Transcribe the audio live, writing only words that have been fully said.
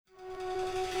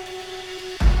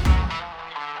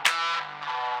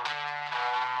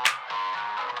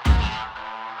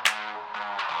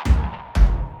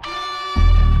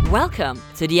Welcome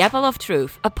to The Apple of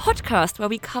Truth, a podcast where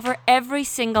we cover every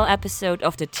single episode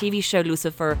of the TV show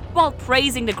Lucifer while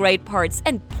praising the great parts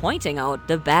and pointing out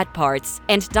the bad parts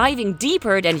and diving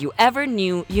deeper than you ever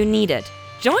knew you needed.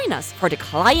 Join us for the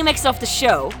climax of the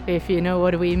show. If you know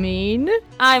what we mean.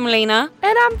 I'm Lena.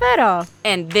 And I'm Vera.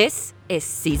 And this is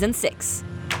Season 6.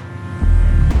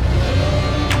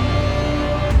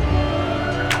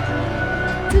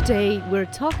 Today we're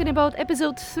talking about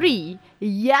episode 3,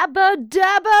 Yabba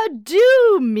Dabba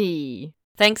Do Me.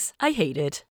 Thanks, I hate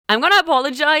it. I'm gonna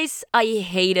apologize. I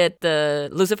hated the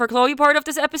Lucifer Chloe part of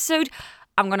this episode.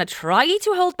 I'm gonna try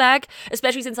to hold back,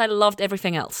 especially since I loved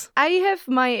everything else. I have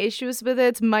my issues with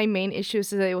it. My main issue is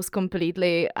that it was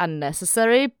completely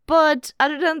unnecessary, but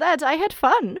other than that, I had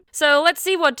fun. So let's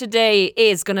see what today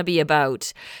is gonna be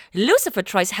about. Lucifer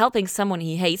tries helping someone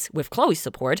he hates with Chloe's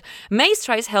support. Mace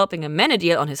tries helping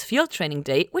Amenadiel on his field training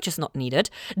day, which is not needed.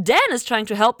 Dan is trying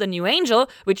to help the new angel,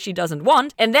 which she doesn't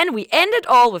want. And then we end it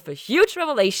all with a huge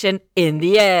revelation in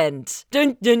the end.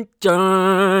 Dun dun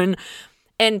dun!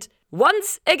 And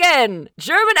once again,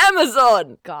 German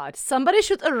Amazon! God, somebody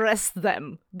should arrest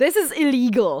them. This is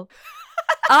illegal.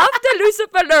 After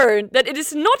Lucifer learned that it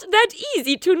is not that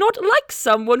easy to not like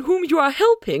someone whom you are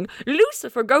helping,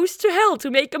 Lucifer goes to hell to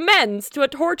make amends to a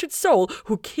tortured soul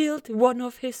who killed one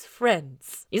of his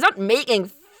friends. He's not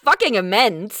making fucking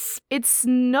amends. It's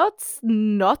not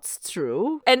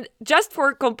true. And just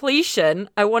for completion,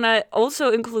 I want to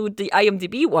also include the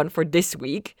IMDb one for this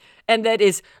week. And that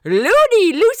is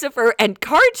Loony Lucifer and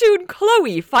Cartoon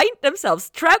Chloe find themselves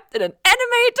trapped in an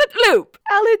animated loop.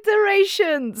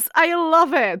 Alliterations. I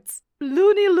love it.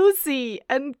 Loony Lucy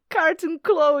and Cartoon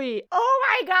Chloe. Oh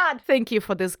my god. Thank you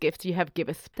for this gift you have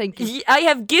giveth. Thank you. I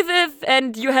have giveth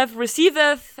and you have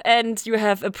receiveth and you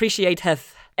have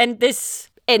appreciateth. And this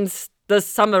ends the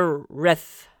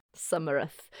summereth.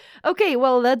 Okay,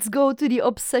 well, let's go to the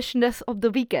obsessioneth of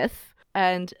the weeketh.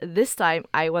 And this time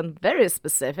I went very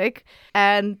specific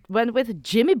and went with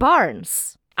Jimmy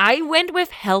Barnes. I went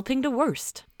with helping the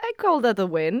worst. I call that a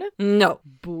win. No.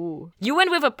 Boo. You went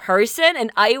with a person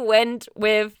and I went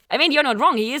with... I mean, you're not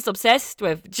wrong. He is obsessed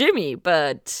with Jimmy,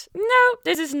 but... No,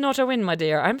 this is not a win, my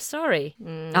dear. I'm sorry.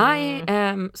 I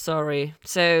am sorry.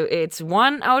 So it's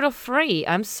 1 out of 3.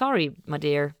 I'm sorry, my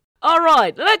dear.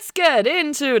 Alright, let's get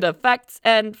into the facts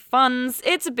and funs.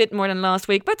 It's a bit more than last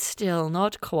week, but still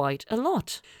not quite a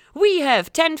lot. We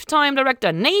have 10th time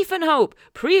director Nathan Hope.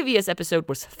 Previous episode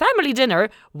was Family Dinner.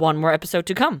 1 more episode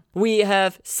to come. We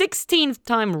have 16th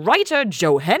time writer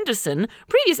Joe Henderson.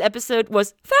 Previous episode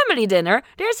was Family Dinner.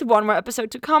 There's 1 more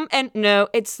episode to come, and no,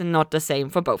 it's not the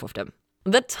same for both of them.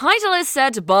 The title is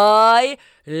set by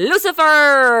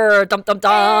Lucifer, dum dum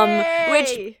dum,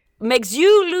 which makes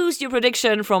you lose your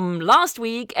prediction from last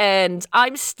week, and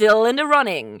I'm still in the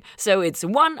running. So it's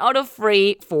 1 out of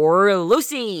 3 for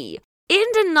Lucy. In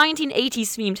the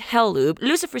 1980s themed Hell Loop,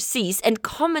 Lucifer sees and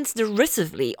comments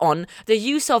derisively on the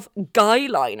use of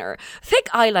guyliner, thick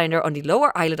eyeliner on the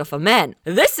lower eyelid of a man.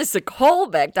 This is a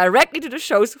callback directly to the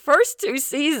show's first 2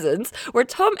 seasons, where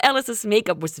Tom Ellis's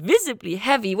makeup was visibly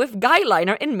heavy with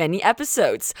guyliner in many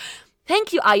episodes.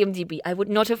 Thank you, IMDb. I would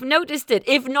not have noticed it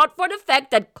if not for the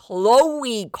fact that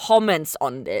Chloe comments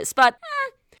on this. But,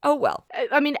 oh well.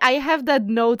 I mean, I have that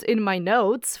note in my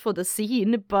notes for the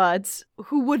scene, but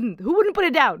who wouldn't? Who wouldn't put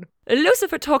it down?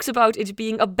 Lucifer talks about it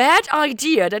being a bad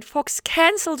idea that Fox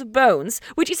cancelled Bones,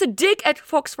 which is a dig at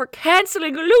Fox for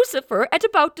cancelling Lucifer at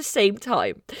about the same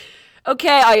time.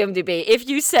 Okay, IMDb, if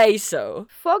you say so.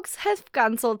 Fox has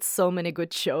cancelled so many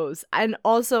good shows. And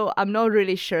also, I'm not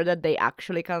really sure that they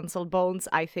actually cancelled Bones.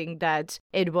 I think that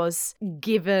it was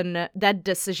given that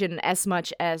decision as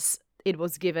much as it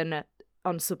was given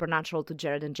on Supernatural to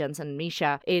Jared and Jensen and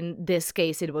Misha. In this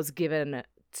case, it was given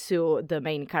to the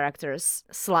main characters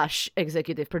 /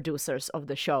 executive producers of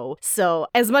the show. So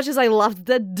as much as I loved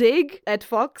that dig at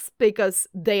Fox, because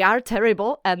they are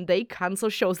terrible and they cancel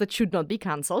shows that should not be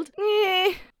cancelled,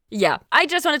 Yeah, I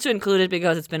just wanted to include it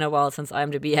because it's been a while since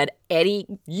IMDb had any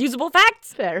usable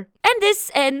facts. Fair. And this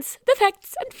ends the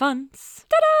facts and funs.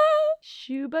 Ta-da!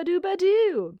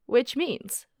 Shooba-dooba-doo. Which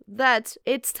means that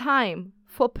it's time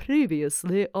for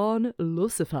Previously on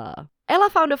Lucifer. Ella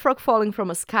found a frog falling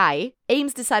from a sky.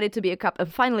 Ames decided to be a cop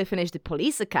and finally finished the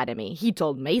police academy. He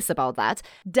told Mace about that.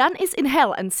 Dan is in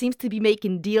hell and seems to be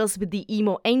making deals with the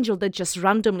emo angel that just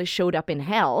randomly showed up in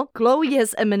hell. Chloe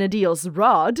has Amenadiel's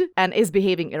rod and is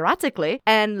behaving erratically.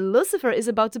 And Lucifer is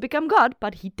about to become God,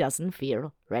 but he doesn't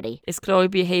feel ready. Is Chloe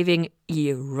behaving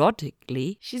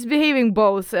erotically? She's behaving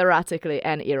both erratically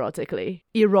and erotically.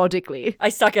 Erotically. I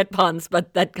suck at puns,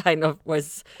 but that kind of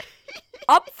was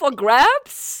up for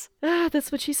grabs.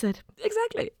 That's what she said.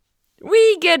 Exactly.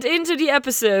 We get into the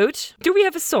episode. Do we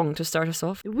have a song to start us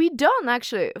off? We don't,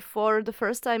 actually. For the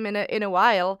first time in a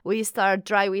while, we start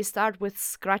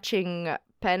with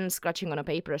pen scratching on a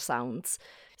paper sounds.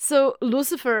 So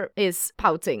Lucifer is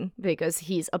pouting because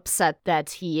he's upset that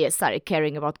he started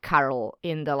caring about Carol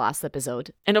in the last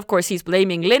episode. And of course, he's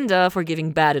blaming Linda for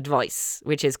giving bad advice,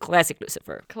 which is classic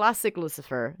Lucifer. Classic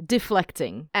Lucifer,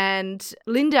 deflecting. And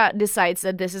Linda decides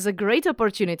that this is a great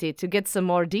opportunity to get some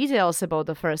more details about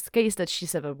the first case that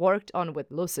she's ever worked on with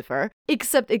Lucifer,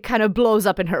 except it kind of blows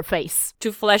up in her face.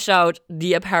 To flesh out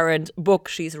the apparent book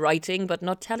she's writing, but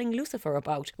not telling Lucifer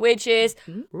about, which is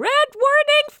Red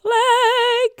Warning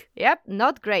Flag! Yep,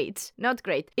 not great. Not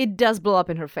great. It does blow up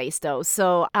in her face, though,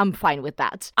 so I'm fine with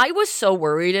that. I was so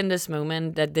worried in this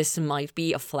moment that this might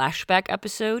be a flashback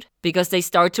episode, because they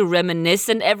start to reminisce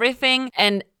and everything,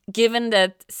 and given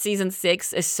that season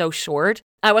 6 is so short,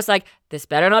 I was like, this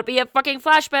better not be a fucking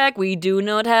flashback. We do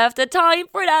not have the time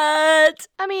for that.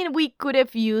 I mean, we could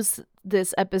have used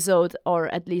this episode, or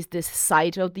at least this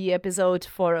side of the episode,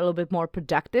 for a little bit more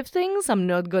productive things, I'm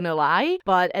not gonna lie,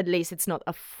 but at least it's not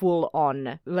a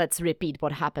full-on, let's repeat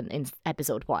what happened in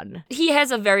episode 1. He has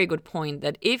a very good point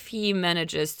that if he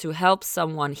manages to help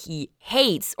someone he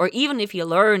hates, or even if he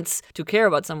learns to care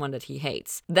about someone that he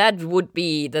hates, that would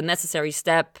be the necessary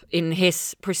step in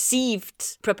his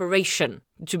perceived preparation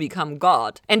to become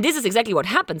God. And this is exactly what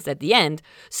happens at the end.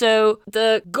 So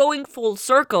the going full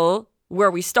circle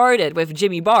where we started with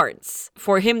Jimmy Barnes,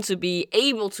 for him to be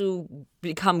able to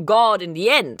become God in the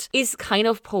end, is kind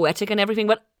of poetic and everything,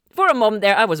 but for a moment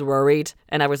there I was worried,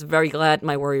 and I was very glad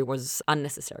my worry was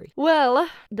unnecessary. Well,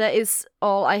 that is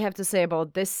all I have to say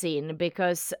about this scene,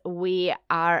 because we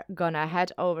are gonna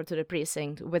head over to the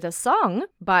precinct with a song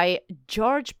by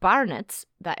George Barnett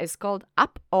that is called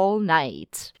Up All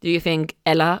Night. Do you think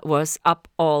Ella was up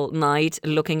all night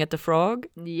looking at the frog?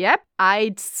 Yep,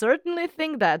 I certainly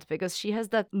think that, because she has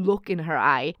that look in her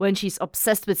eye when she's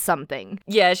obsessed with something.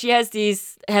 Yeah, she has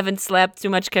these haven't slept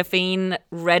too much caffeine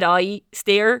red eye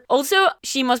stare. Also,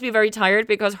 she must be very tired,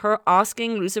 because her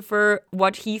asking Lucifer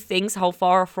what he thinks how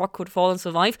far a frog could fall and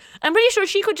survive, I'm pretty sure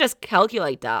she could just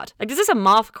calculate that. Like, this is a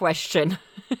math question.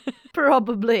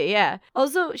 Probably, yeah.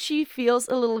 Also, she feels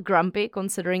a little grumpy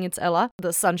considering it's Ella,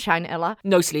 the sunshine Ella.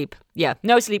 No sleep. Yeah,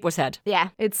 no sleep was had.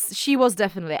 Yeah, she was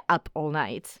definitely up all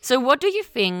night. So what do you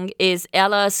think is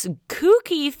Ella's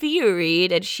kooky theory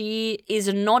that she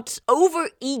is not over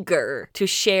eager to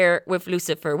share with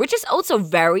Lucifer, which is also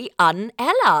very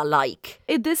un-Ella-like?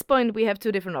 At this point, we have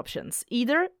two different options.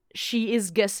 Either she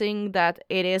is guessing that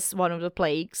it is one of the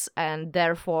plagues and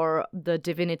therefore the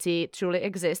divinity truly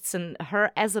exists, and her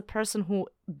as a person who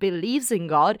believes in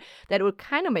God, that would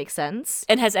kind of make sense.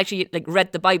 And has actually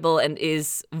read the Bible and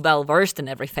is well versed in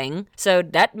everything. So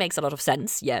that makes a lot of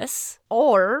sense, yes.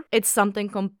 Or it's something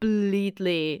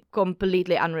completely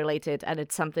unrelated, and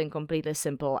it's something completely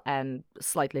simple and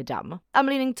slightly dumb. I'm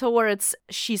leaning towards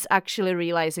she's actually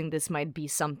realizing this might be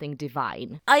something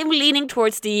divine. I'm leaning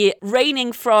towards the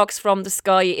raining frogs from the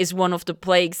sky is one of the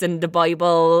plagues in the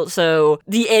Bible, so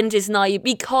the end is nigh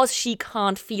because she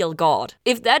can't feel God.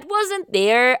 If that wasn't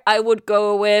there, I would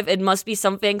go with it must be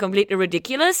something completely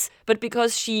ridiculous, but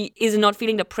because she is not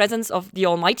feeling the presence of the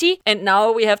Almighty, and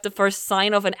now we have the first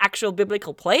sign of an actual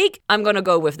biblical plague, I'm gonna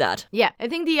go with that. Yeah, I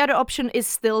think the other option is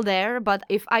still there, but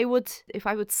if I would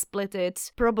split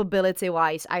it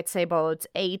probability-wise, I'd say about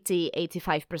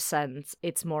 80-85%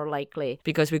 it's more likely.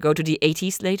 Because we go to the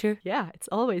 80s later? Yeah, it's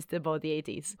always about the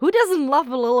 80s. Who doesn't love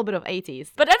a little bit of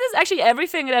 80s? But that is actually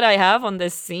everything that I have on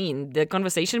this scene. The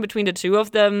conversation between the two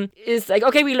of them is like,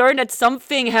 okay, we learned that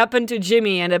something happened to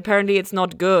Jimmy and apparently it's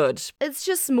not good. It's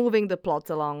just moving the plot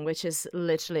along, which is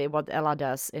literally what Ella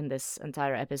does in this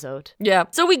entire episode. Yeah.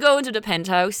 So we go into the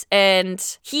penthouse,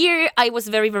 and here I was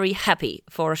very, very happy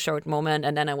for a short moment,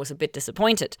 and then I was a bit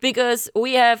disappointed because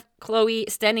we have Chloe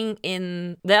standing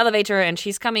in the elevator and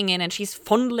she's coming in and she's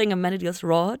fondling a Menedil's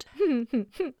rod.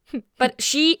 But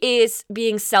she is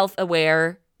being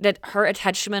self-aware that her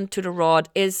attachment to the rod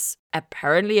is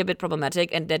apparently a bit problematic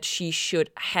and that she should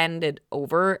hand it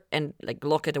over and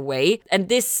lock it away. And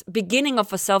this beginning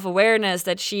of a self-awareness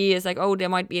that she is like, oh, there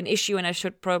might be an issue and I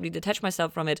should probably detach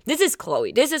myself from it. This is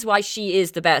Chloe. This is why she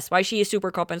is the best, why she is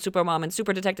super cop and super mom and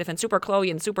super detective and super Chloe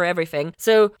and super everything.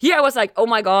 So here I was like, oh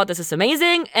my god, this is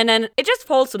amazing. And then it just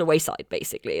falls to the wayside,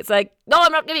 basically. It's like, no,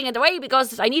 I'm not giving it away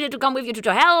because I needed to come with you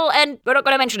to hell and we're not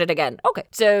going to mention it again. Okay.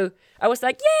 So I was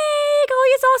like, yay, Chloe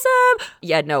is awesome.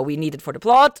 Yeah, no, we need it for the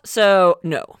plot. So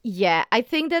no. Yeah, I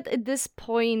think that at this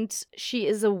point she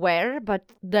is aware, but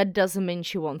that doesn't mean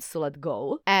she wants to let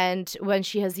go. And when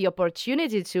she has the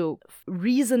opportunity to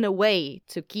reason a way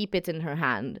to keep it in her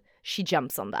hand, she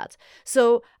jumps on that.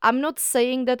 So I'm not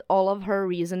saying that all of her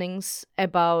reasonings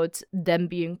about them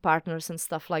being partners and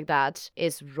stuff like that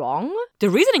is wrong. The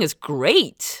reasoning is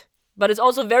great, but it's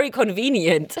also very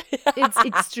convenient. It's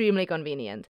extremely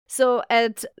convenient. So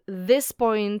at this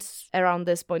point, around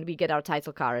this point, we get our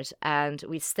title card and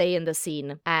we stay in the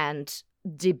scene and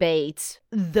debate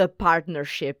the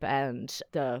partnership and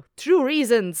the true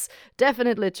reasons,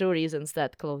 definitely true reasons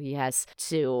that Chloe has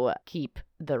to keep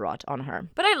the rod on her.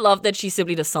 But I love that she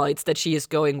simply decides that she is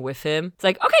going with him. It's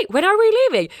like, okay, when are we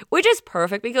leaving? Which is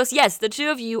perfect because yes, the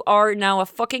two of you are now a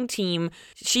fucking team.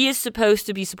 She is supposed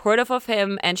to be supportive of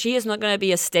him and she is not going to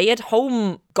be a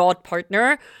stay-at-home god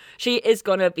partner. She is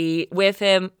going to be with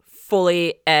him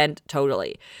fully and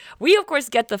totally. We, of course,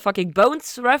 get the fucking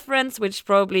Bones reference, which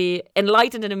probably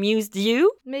enlightened and amused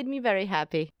you. Made me very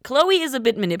happy. Chloe is a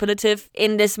bit manipulative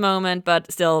in this moment,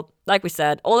 but still, like we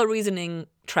said, all the reasoning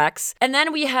tracks. And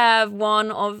then we have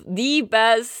one of the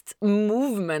best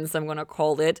movements, I'm gonna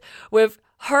call it, with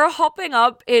her hopping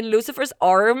up in Lucifer's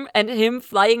arm and him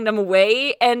flying them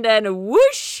away, and then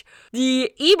whoosh,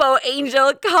 the emo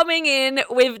angel coming in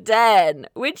with Dan,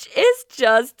 which is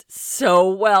just so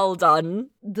well done.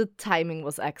 The timing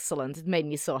was excellent. It made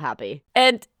me so happy.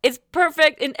 And it's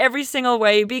perfect in every single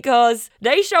way because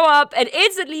they show up and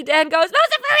instantly Dan goes,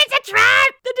 Lucifer, it's a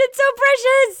trap! That is so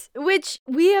precious! Which,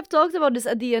 we have talked about this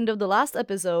at the end of the last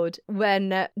episode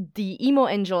when the emo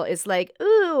angel is like,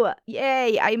 ooh,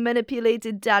 yay, I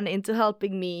manipulated Dan into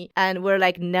helping me. And we're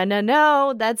like,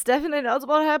 no, that's definitely not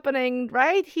what's happening,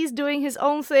 right? He's doing his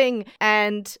own thing.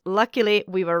 And luckily,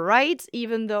 we were right,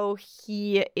 even though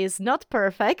he is not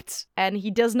perfect and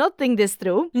he does not think this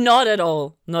through. Not at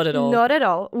all. Not at all. Not at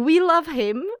all. We love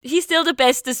him. He's still the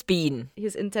bestest bean.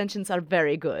 His intentions are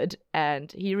very good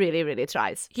and he really, really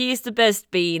tries. He's the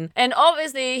best bean. And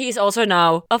obviously, he's also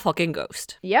now a fucking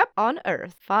ghost. Yep, on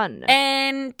Earth. Fun.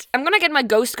 And I'm gonna get my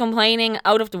ghost complaining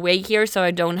out of the way here so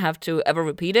I don't have to ever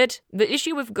repeat it. The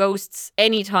issue with ghosts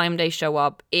anytime they show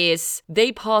up is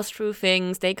they pass through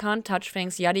things, they can't touch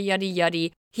things, yada yada yada.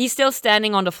 He's still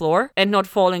standing on the floor and not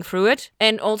falling through it.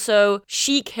 And also,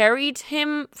 she carried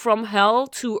him from hell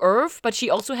to Earth, but she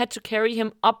also had to carry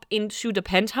him up into the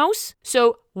penthouse.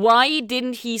 So why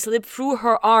didn't he slip through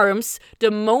her arms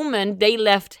the moment they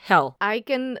left hell? I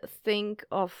can think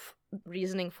of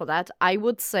reasoning for that. I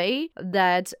would say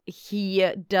that he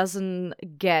doesn't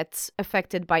get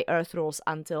affected by Earth rules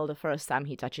until the first time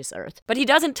he touches Earth. But he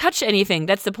doesn't touch anything.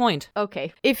 That's the point.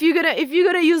 Okay. If you're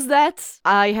gonna use that,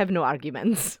 I have no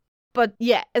arguments. But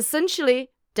yeah, essentially,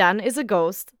 Dan is a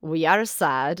ghost. We are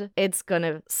sad. It's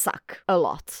gonna suck a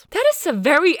lot. That is a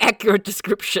very accurate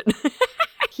description.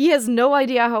 He has no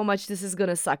idea how much this is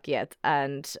gonna suck yet,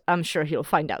 and I'm sure he'll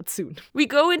find out soon. We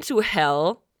go into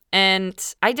hell.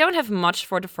 And I don't have much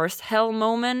for the first hell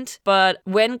moment, but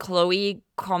when Chloe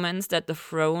comments that the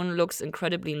throne looks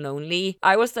incredibly lonely,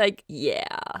 I was like,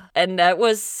 yeah. And that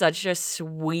was such a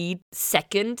sweet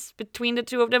second between the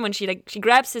two of them when she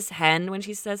grabs his hand when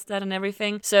she says that and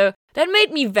everything. So that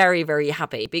made me very, very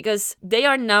happy because they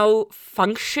are now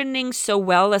functioning so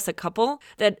well as a couple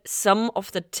that some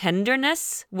of the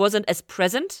tenderness wasn't as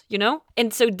present, you know?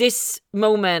 And so this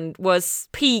moment was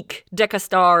peak Deca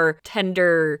Star,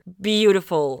 tender,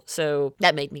 beautiful. So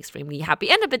that made me extremely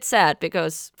happy and a bit sad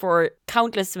because for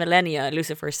countless millennia,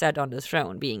 Lucifer sat on the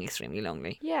throne being extremely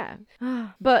lonely. Yeah.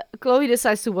 But Chloe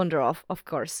decides to wander off, of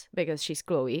course, because she's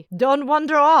Chloe. Don't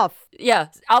wander off! Yeah,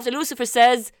 after Lucifer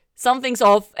says, something's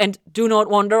off and do not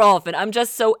wander off. And I'm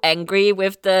just so angry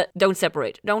with the don't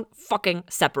separate. Don't fucking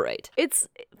separate. It's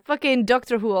fucking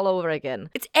Doctor Who all over again.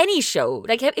 It's any show.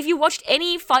 Like, if you watched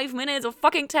any 5 minutes of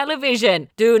fucking television,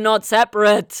 do not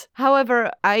separate.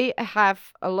 However, I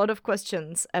have a lot of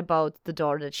questions about the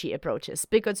door that she approaches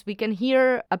because we can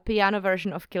hear a piano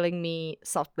version of Killing Me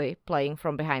softly playing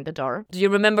from behind the door. Do you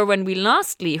remember when we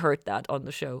lastly heard that on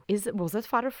the show? Was that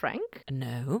Father Frank?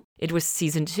 No. It was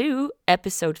season 2,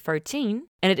 episode 13.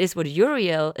 And it is what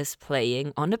Uriel is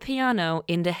playing on the piano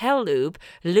in the hell loop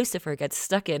Lucifer gets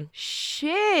stuck in.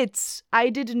 Shit! I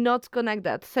did not connect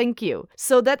that. Thank you.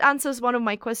 So that answers one of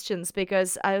my questions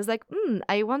because I was like,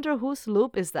 I wonder whose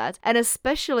loop is that? And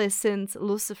especially since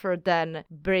Lucifer then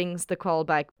brings the call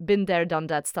back, been there, done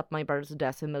that, stopped my brother to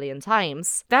death a million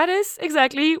times. That is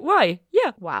exactly why.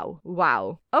 Yeah.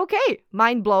 Wow. Okay.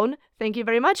 Mind blown. thank you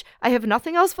very much. I have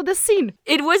nothing else for this scene.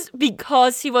 It was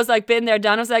because he was like been there,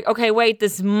 done. I was like, okay, wait,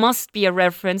 this must be a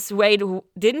reference. Wait,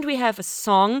 didn't we have a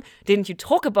song? Didn't you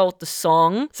talk about the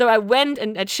song? So I went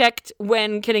and I checked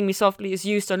when Killing Me Softly is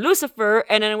used on Lucifer,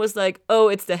 and then it was like, oh,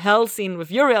 it's the hell scene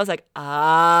with Uri. I was like,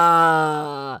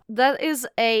 ah. That is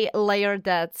a layer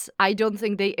that I don't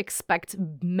think they expect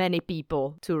many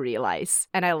people to realize.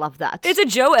 And I love that. It's a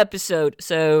Joe episode,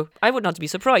 so I would not be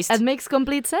surprised. It makes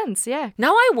complete sense, yeah.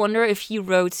 Now I wonder if he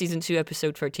wrote season 2,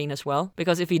 episode 13 as well.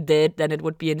 Because if he did, then it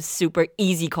would be a super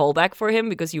easy callback for him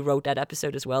because he wrote that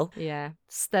episode as well. Yeah,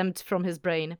 stemmed from his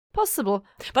brain. Possible.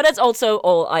 But that's also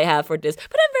all I have for this.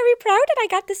 But I'm very proud that I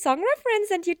got the song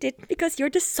reference and you didn't because you're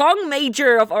the song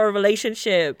major of our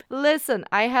relationship. Listen,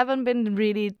 I haven't been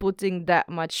really putting that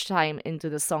much time into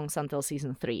the songs until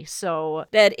season 3, so...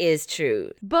 That is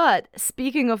true. But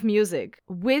speaking of music,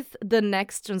 with the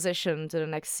next transition to the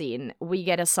next scene, we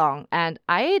get a song. And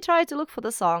I tried to look for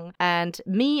the song, and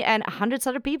me and hundreds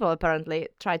of other people apparently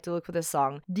tried to look for the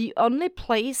song. The only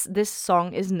place this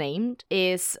song is named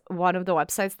is one of the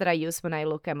websites that I use when I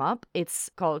look them up. It's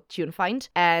called TuneFind,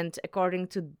 and according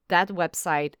to that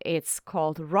website, it's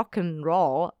called Rock and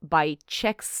Roll by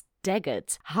Chex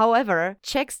Daggett. However,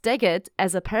 Chex Daggett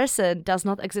as a person does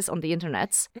not exist on the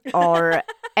internet or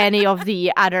any of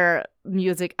the other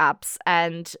music apps,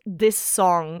 and this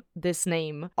song, this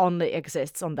name, only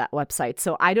exists on that website.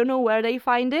 So I don't know where they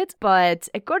find it, but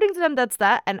according to them, that's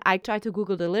that. And I tried to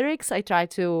Google the lyrics, I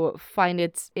tried to find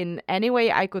it in any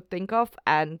way I could think of,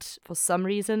 and for some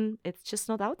reason, it's just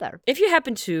not out there. If you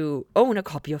happen to own a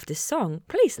copy of this song,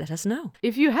 please let us know.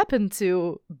 If you happen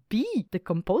to be the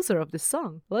composer of this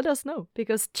song, let us know,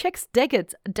 because Chex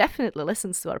Daggett definitely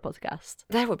listens to our podcast.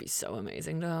 That would be so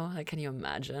amazing, though. Like, can you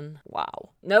imagine?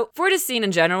 Wow. No, for this scene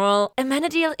in general,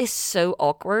 Amenadiel is so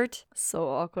awkward. So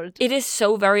awkward. It is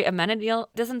so very Amenadiel.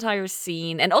 This entire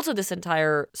scene, and also this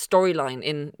entire storyline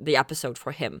in the episode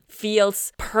for him,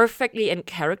 feels perfectly in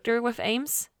character with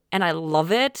Ames, and I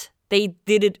love it. They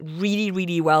did it really,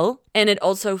 really well. And it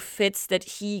also fits that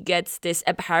he gets this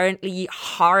apparently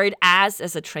hard ass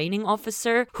as a training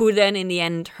officer, who then in the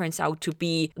end turns out to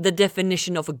be the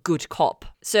definition of a good cop.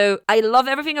 So I love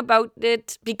everything about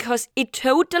it because it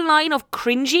towed the line of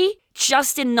cringy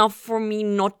just enough for me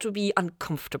not to be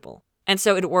uncomfortable. And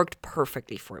so it worked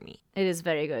perfectly for me. It is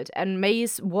very good. And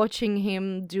Mace watching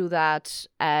him do that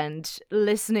and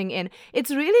listening in.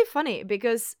 It's really funny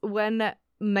because when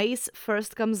Mace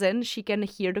first comes in, she can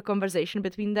hear the conversation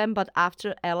between them, but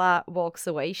after Ella walks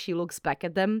away, she looks back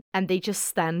at them and they just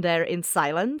stand there in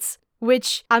silence,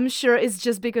 which I'm sure is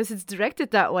just because it's directed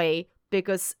that way,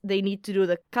 because they need to do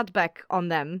the cutback on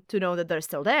them to know that they're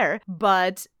still there,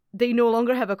 but they no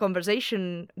longer have a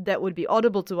conversation that would be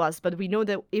audible to us, but we know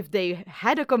that if they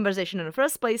had a conversation in the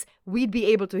first place, we'd be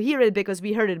able to hear it because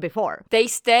we heard it before. They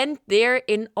stand there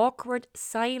in awkward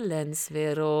silence,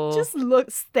 Vero. Just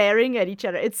staring at each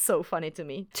other. It's so funny to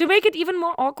me. To make it even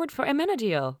more awkward for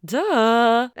Amenadiel.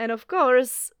 Duh. And of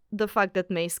course, the fact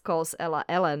that Mace calls Ella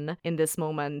Ellen in this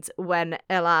moment when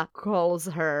Ella calls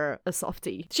her a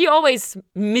softie. She always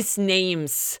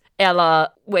misnames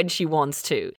Ella when she wants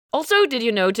to. Also, did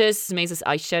you notice Mace's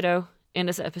eyeshadow in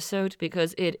this episode?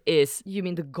 Because it is... You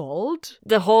mean the gold?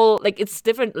 The whole, like, it's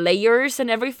different layers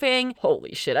and everything.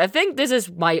 Holy shit. I think this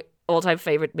is my all-time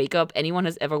favorite makeup anyone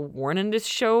has ever worn in this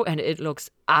show, and it looks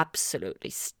absolutely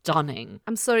stunning.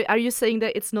 I'm sorry, are you saying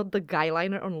that it's not the guy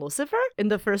liner on Lucifer in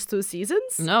the first 2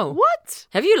 seasons? No. What?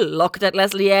 Have you looked at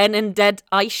Leslie Ann in that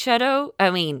eyeshadow?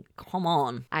 I mean, come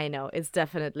on. I know, it's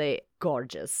definitely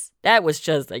gorgeous. That was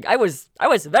just like, I was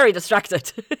very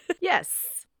distracted. Yes.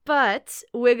 But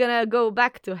we're gonna go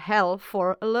back to hell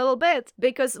for a little bit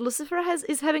because Lucifer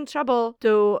is having trouble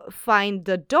to find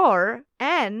the door,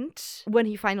 and when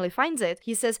he finally finds it,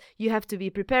 he says, you have to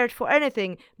be prepared for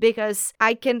anything because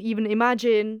I can even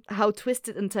imagine how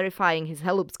twisted and terrifying his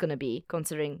hell loop's gonna be,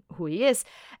 considering who he is.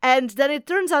 And then it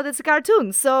turns out it's a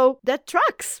cartoon, so that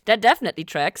tracks. That definitely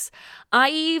tracks.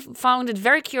 I found it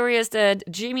very curious that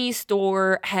Jimmy's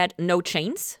door had no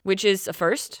chains, which is a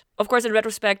first. Of course, in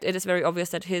retrospect, it is very obvious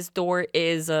that his door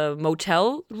is a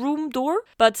motel room door,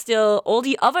 but still, all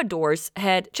the other doors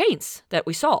had chains that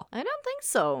we saw. I don't think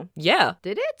so. Yeah.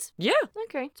 Did it? Yeah.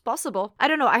 Okay, it's possible. I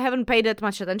don't know, I haven't paid that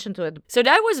much attention to it. So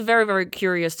that was very, very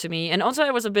curious to me. And also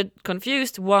I was a bit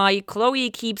confused why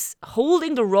Chloe keeps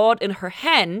holding the rod in her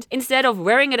hand instead of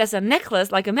wearing it as a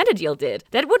necklace like Amenadiel did.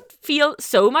 That would feel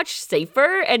so much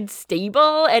safer and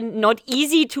stable and not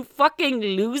easy to fucking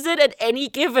lose it at any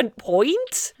given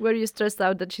point. Were you stressed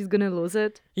out that she's gonna lose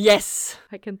it? Yes.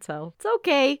 I can tell. It's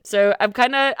okay. So I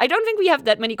don't think we have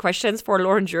that many questions for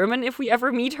Lauren German if we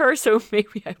ever meet her, so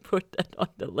maybe I put that on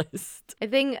the list. I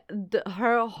think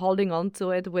her holding on to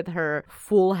it with her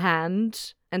full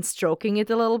hand and stroking it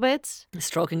a little bit.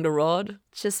 Stroking the rod.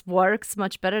 Just works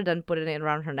much better than putting it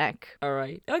around her neck. All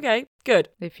right. Okay, good.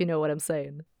 If you know what I'm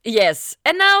saying. Yes.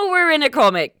 And now we're in a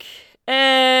comic.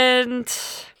 And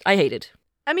I hate it.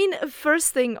 I mean,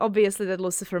 first thing, obviously, that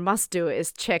Lucifer must do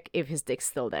is check if his dick's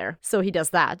still there. So he does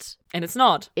that. And it's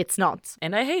not. It's not.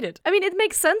 And I hate it. I mean, it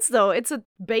makes sense, though. It's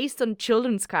based on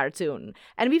children's cartoon.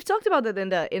 And we've talked about it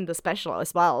in the special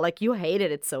as well. Like, you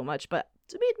hated it so much, but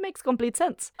to me, it makes complete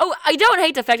sense. Oh, I don't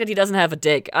hate the fact that he doesn't have a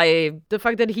dick. The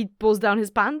fact that he pulls down his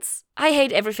pants? I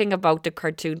hate everything about the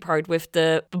cartoon part with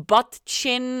the butt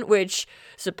chin, which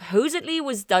supposedly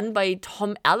was done by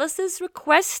Tom Ellis's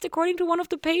request, according to one of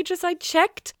the pages I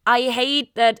checked. I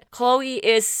hate that Chloe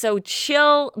is so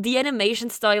chill. The animation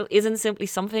style isn't simply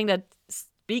something that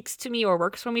speaks to me or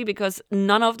works for me because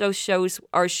none of those shows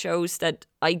are shows that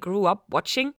I grew up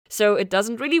watching. So it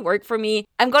doesn't really work for me.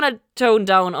 I'm gonna tone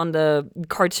down on the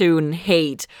cartoon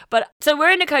hate. But so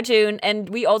we're in the cartoon and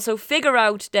we also figure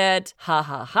out that,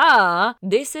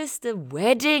 this is the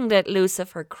wedding that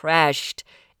Lucifer crashed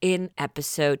in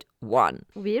episode 1.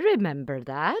 We remember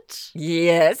that.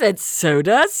 Yes, and so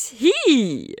does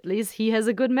he. At least he has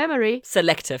a good memory.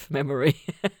 Selective memory.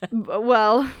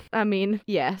 Well, I mean,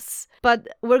 yes. But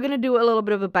we're going to do a little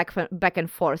bit of a back and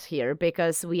forth here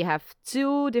because we have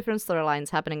two different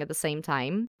storylines happening at the same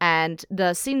time and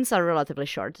the scenes are relatively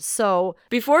short. So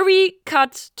before we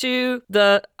cut to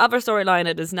the other storyline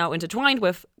that is now intertwined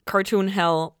with cartoon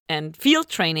hell and field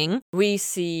training, we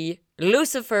see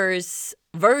Lucifer's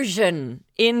version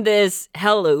in this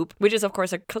hell loop, which is of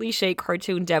course a cliche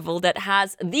cartoon devil that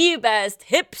has the best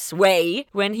hip sway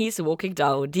when he's walking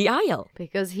down the aisle.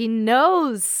 Because he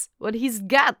knows what he's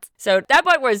got. So that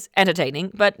part was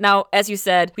entertaining, but now, as you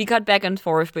said, we cut back and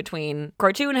forth between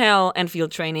cartoon hell and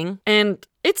field training, and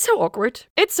it's so awkward.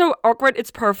 It's so awkward,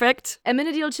 it's perfect.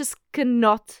 Amenadiel just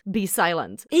cannot be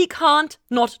silent. He can't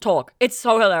not talk. It's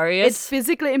so hilarious. It's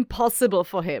physically impossible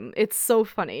for him. It's so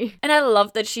funny. And I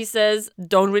love that she says,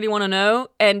 don't really want to know,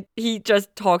 and he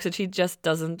just talks and she just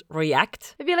doesn't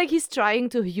react. I feel like he's trying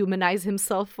to humanize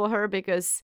himself for her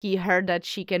because he heard that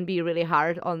she can be really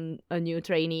hard on a new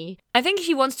trainee. I think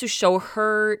he wants to show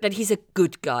her that he's a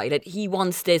good guy, that he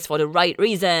wants this for the right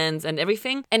reasons and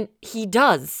everything. And he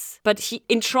does. But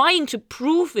in trying to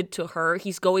prove it to her,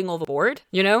 he's going overboard,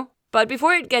 you know? But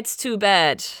before it gets too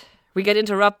bad, we get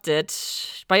interrupted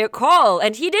by a call,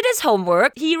 and he did his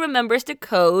homework. He remembers the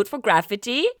code for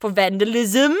graffiti, for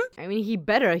vandalism. I mean, he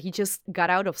better. He just got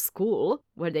out of school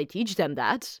where they teach them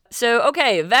that. So,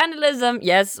 okay, vandalism,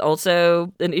 yes,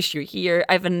 also an issue here.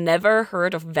 I've never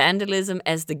heard of vandalism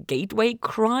as the gateway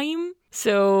crime.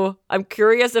 So I'm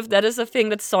curious if that is a thing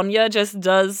that Sonia just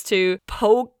does to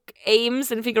poke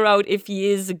Ames and figure out if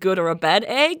he is a good or a bad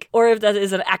egg, or if that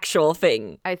is an actual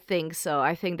thing. I think so.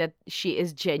 I think that she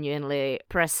is genuinely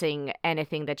pressing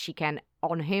anything that she can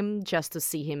on him just to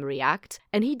see him react.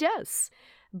 And he does.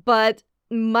 But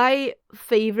my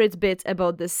favorite bit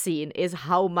about this scene is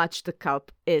how much the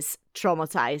cop is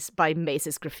traumatized by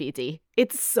Mace's graffiti.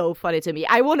 It's so funny to me.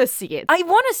 I want to see it. I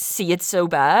want to see it so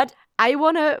bad. I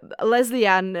want to Leslie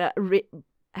Ann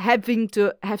have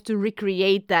to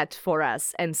recreate that for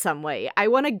us in some way. I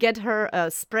want to get her a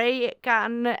spray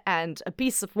can and a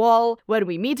piece of wall when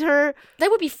we meet her. That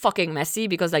would be fucking messy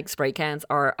because like spray cans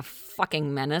are a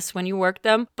fucking menace when you work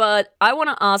them. But I want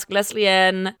to ask Leslie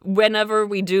Ann whenever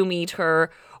we do meet her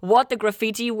what the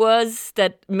graffiti was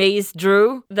that Mace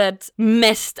drew that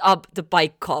messed up the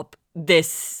bike cop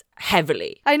this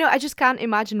heavily. I know, I just can't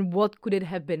imagine what could it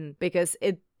have been because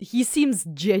he seems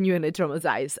genuinely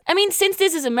traumatized. I mean, since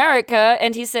this is America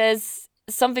and he says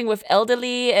something with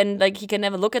elderly and like he can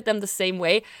never look at them the same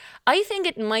way, I think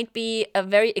it might be a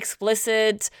very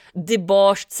explicit,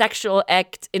 debauched sexual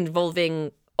act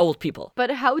involving old people.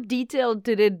 But how detailed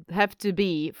did it have to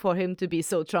be for him to be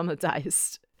so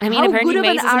traumatized? I mean, apparently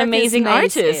Mace is an amazing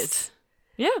artist.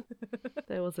 Yeah.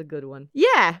 That was a good one.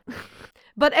 Yeah.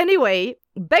 But anyway,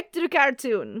 back to the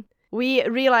cartoon. We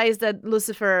realize that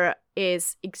Lucifer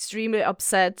is extremely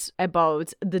upset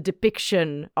about the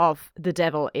depiction of the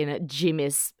devil in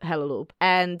Jimmy's hell loop.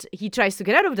 And he tries to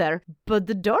get out of there, but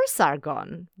the doors are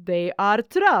gone. They are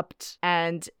trapped.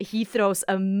 And he throws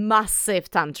a massive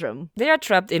tantrum. They are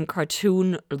trapped in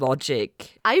cartoon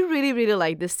logic. I really, really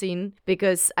like this scene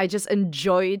because I just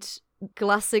enjoyed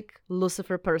classic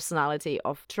Lucifer personality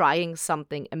of trying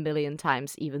something a million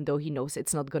times even though he knows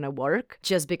it's not gonna work,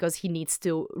 just because he needs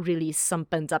to release some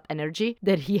pent-up energy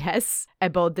that he has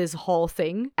about this whole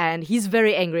thing. And he's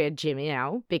very angry at Jimmy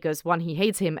now because, one, he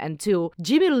hates him, and two,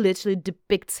 Jimmy literally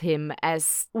depicts him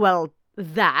as, well,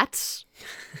 that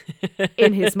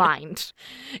in his mind.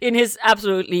 In his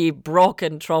absolutely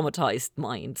broken, traumatized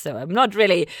mind. So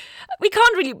we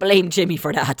can't really blame Jimmy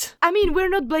for that. I mean, we're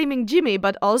not blaming Jimmy,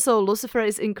 but also Lucifer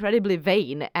is incredibly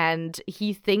vain and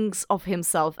he thinks of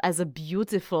himself as a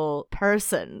beautiful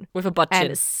person. With a butt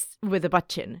chin. With a butt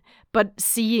chin. But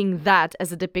seeing that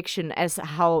as a depiction as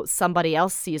how somebody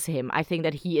else sees him, I think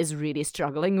that he is really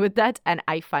struggling with that, and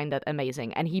I find that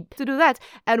amazing. And he to do that.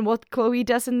 And what Chloe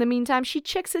does in the meantime, she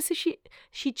checks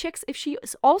if she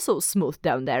is also smooth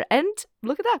down there. And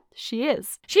look at that, she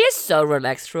is. She is so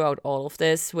relaxed throughout all of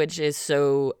this, which is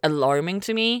so alarming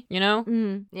to me, you know?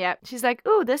 Yeah, she's like,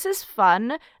 oh, this is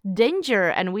fun, danger,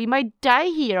 and we might die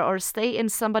here or stay in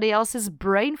somebody else's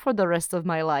brain for the rest of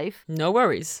my life. No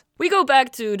worries. We go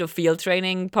back to the field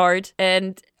training part,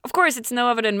 and of course it's no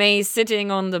other than May sitting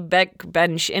on the back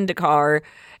bench in the car,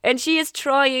 and she is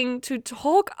trying to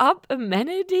talk up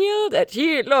Amenadiel that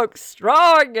he looks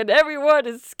strong and everyone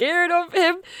is scared of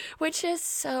him, which is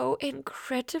so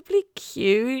incredibly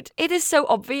cute. It is so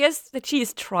obvious that she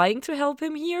is trying to help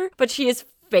him here, but she is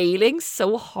failing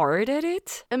so hard at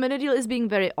it. Amenadiel is being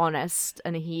very honest,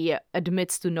 and he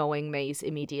admits to knowing Maze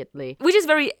immediately. Which is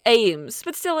very Ames,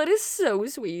 but still it is so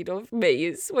sweet of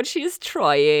Maze when she is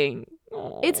trying.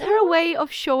 Aww. It's her way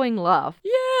of showing love.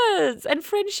 Yes, and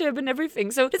friendship and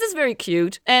everything. So this is very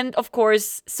cute. And of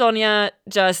course, Sonia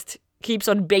just keeps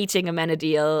on baiting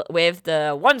Amenadiel with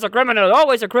the once a criminal,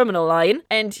 always a criminal line.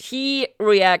 And he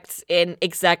reacts in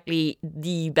exactly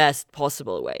the best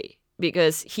possible way,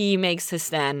 because he makes his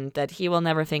stand that he will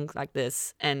never think like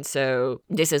this. And so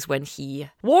this is when he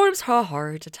warms her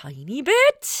heart a tiny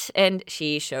bit, and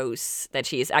she shows that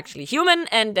she is actually human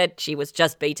and that she was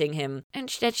just baiting him, and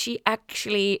that she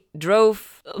actually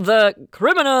drove the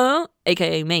criminal,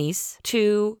 aka Mace,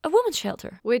 to a woman's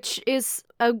shelter. Which is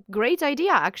a great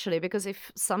idea, actually, because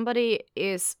if somebody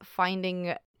is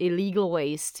finding illegal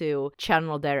ways to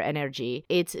channel their energy,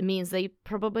 it means they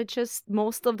probably just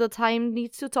most of the time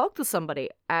need to talk to somebody.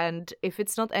 And if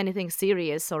it's not anything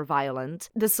serious or violent,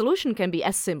 the solution can be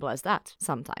as simple as that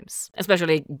sometimes.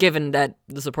 Especially given that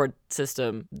the support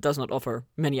system does not offer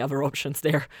many other options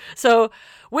there. So,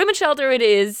 women's shelter it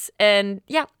is, and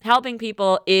yeah, helping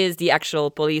people is the actual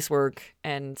police work.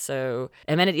 And so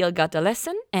Amenadiel got the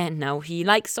lesson, and now he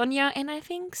likes Sonia, and I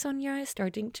think Sonia is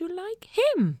starting to like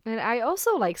him. And I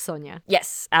also like Sonia.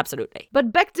 Yes, absolutely.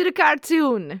 But back to the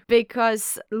cartoon,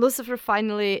 because Lucifer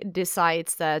finally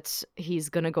decides that he's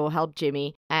gonna go help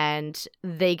Jimmy, and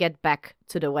they get back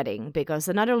to the wedding because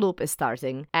another loop is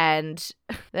starting, and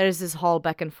there's this whole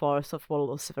back and forth of what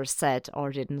Lucifer said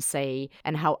or didn't say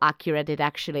and how accurate it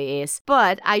actually is.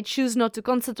 But I choose not to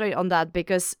concentrate on that,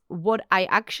 because what I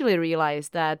actually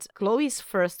realized that Chloe's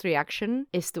first reaction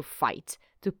is to fight,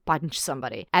 to punch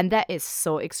somebody, and that is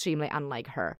so extremely unlike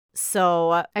her.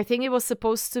 So I think it was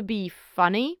supposed to be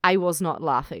funny. I was not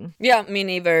laughing. Yeah, me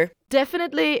neither.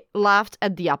 Definitely laughed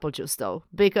at the apple juice though,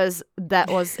 because that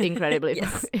was incredibly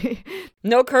funny.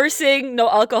 No cursing, no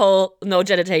alcohol, no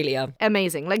genitalia.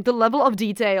 Amazing. Like the level of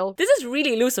detail. This is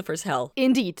really Lucifer's hell.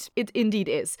 Indeed. It indeed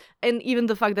is. And even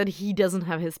the fact that he doesn't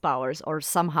have his powers, or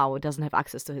somehow doesn't have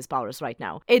access to his powers right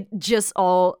now. It just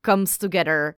all comes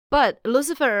together. But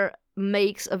Lucifer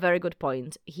makes a very good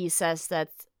point. He says that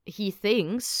he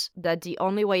thinks that the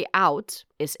only way out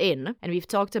is in, and we've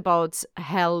talked about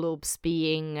hell loops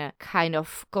being kind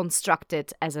of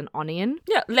constructed as an onion.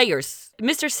 Yeah, layers.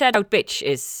 Mr. Set Out Bitch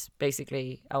is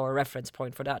basically our reference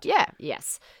point for that. Yeah,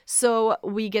 yes. So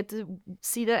we get to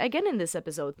see that again in this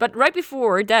episode. But right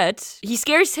before that, he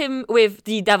scares him with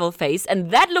the devil face,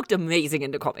 and that looked amazing in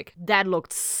the comic. That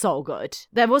looked so good.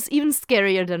 That was even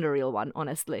scarier than the real one,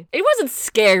 honestly. It wasn't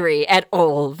scary at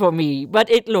all for me,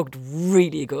 but it looked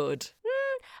really good.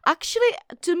 Actually,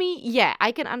 to me, yeah,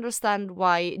 I can understand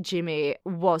why Jimmy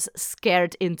was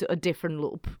scared into a different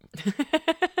loop.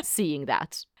 Seeing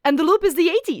that. And the loop is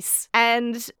the 80s.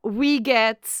 And we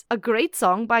get a great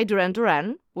song by Duran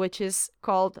Duran, which is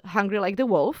called Hungry Like the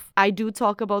Wolf. I do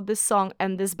talk about this song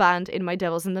and this band in my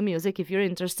Devils in the Music if you're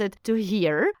interested to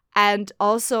hear. And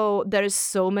also, there's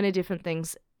so many different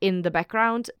things in the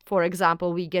background. For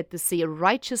example, we get to see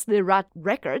Righteously Rad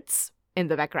Records, in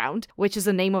the background, which is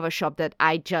the name of a shop that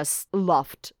I just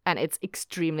loved. And it's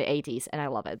extremely 80s and I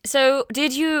love it. So,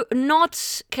 did you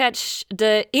not catch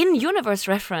the in-universe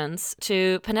reference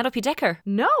to Penelope Decker?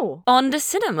 No. On the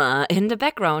cinema in the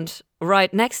background,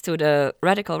 right next to the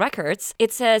Radical Records,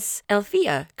 it says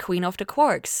Althea, Queen of the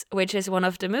Quarks, which is one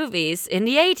of the movies in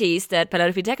the 80s that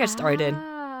Penelope Decker starred in.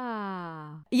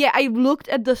 Yeah, I looked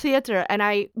at the theater and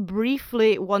I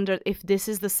briefly wondered if this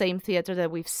is the same theater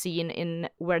that we've seen in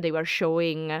where they were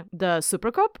showing the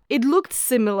Super Cup. It looked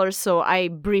similar, so I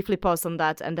briefly paused on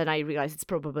that and then I realized it's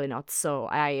probably not. So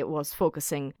I was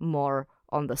focusing more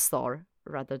on the star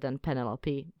rather than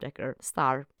Penelope Decker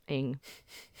starring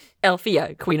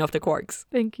Althea, Queen of the Quarks.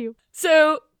 Thank you.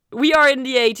 So, we are in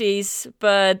the 80s,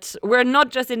 but we're not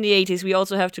just in the 80s. We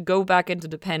also have to go back into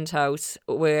the penthouse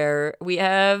where we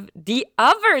have the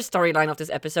other storyline of this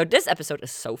episode. This episode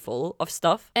is so full of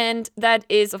stuff. And that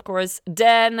is, of course,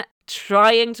 Dan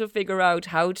trying to figure out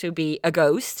how to be a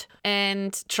ghost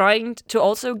and trying to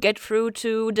also get through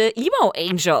to the emo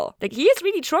angel. Like, he is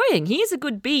really trying. He is a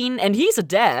good bean and he's a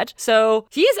dad. So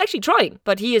he is actually trying,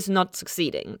 but he is not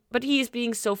succeeding. But he is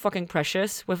being so fucking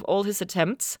precious with all his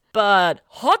attempts. But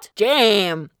hot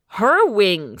damn, her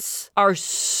wings are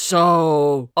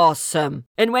so awesome.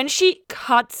 And when she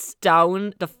cuts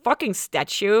down the fucking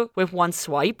statue with one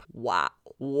swipe, wow.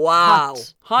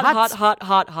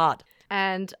 Hot.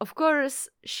 And of course,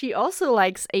 she also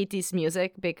likes 80s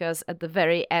music because at the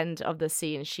very end of the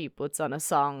scene, she puts on a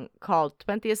song called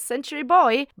 20th Century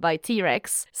Boy by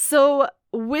T-Rex. So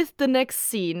with the next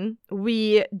scene,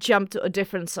 we jump to a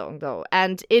different song though.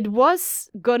 And it was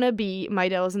gonna be My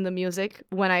Dad in the Music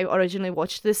when I originally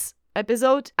watched this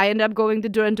episode. I ended up going to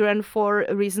Duran Duran for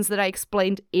reasons that I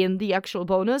explained in the actual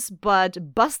bonus,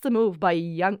 but Bust a Move by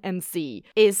Young MC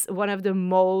is one of the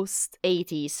most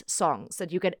 80s songs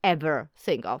that you can ever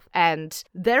think of, and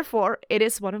therefore it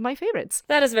is one of my favorites.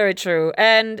 That is very true.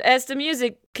 And as the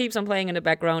music keeps on playing in the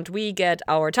background, we get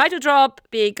our title drop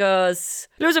because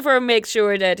Lucifer makes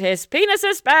sure that his penis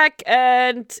is back,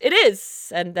 and it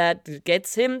is, and that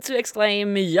gets him to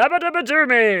exclaim, "Yabba dabba do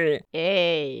me!"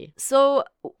 Hey. So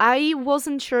I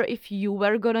wasn't sure if you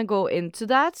were gonna go into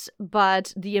that,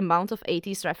 but the amount of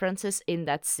 80s references in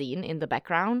that scene in the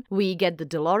background, we get the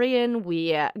DeLorean,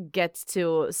 we get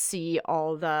to see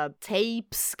all the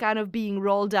tapes kind of being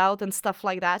rolled out and stuff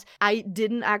like that. I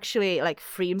didn't actually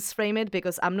freeze frame it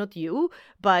because I'm not you,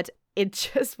 but it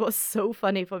just was so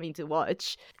funny for me to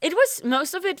watch.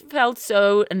 Most of it felt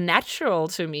so natural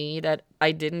to me that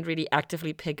I didn't really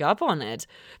actively pick up on it.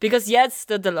 Because yes,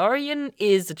 the DeLorean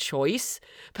is a choice,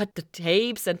 but the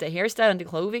tapes and the hairstyle and the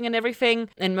clothing and everything,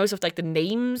 and most of the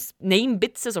name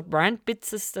bits or brand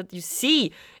bits that you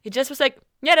see, it just was like,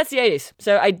 yeah, that's the 80s.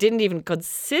 So I didn't even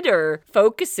consider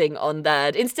focusing on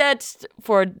that. Instead,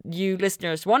 for you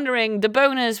listeners wondering, the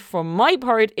bonus for my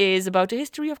part is about the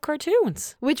history of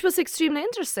cartoons. Which was extremely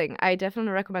interesting. I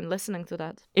definitely recommend listening to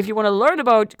that. If you want to learn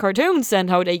about cartoons and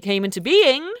how they came into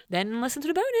being, then listen to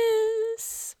the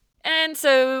bonus. And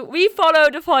so we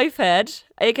follow the five-head,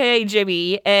 aka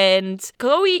Jimmy, and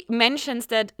Chloe mentions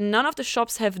that none of the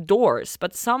shops have doors,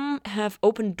 but some have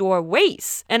open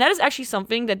doorways. And that is actually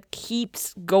something that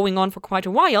keeps going on for quite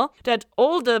a while, that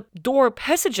all the door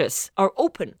passages are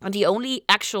open. And the only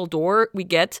actual door we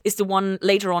get is the one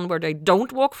later on where they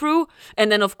don't walk through,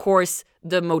 and then of course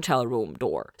the motel room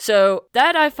door. So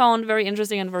that I found very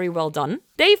interesting and very well done.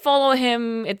 They follow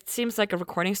him, it seems like a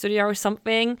recording studio or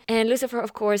something, and Lucifer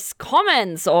of course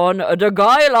comments on the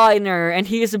guy liner, and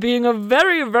he is being a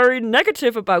very, very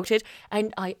negative about it.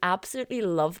 And I absolutely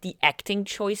love the acting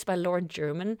choice by Lauren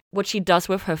German, what she does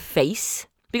with her face.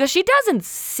 Because she doesn't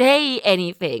say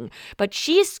anything, but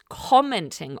she's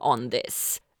commenting on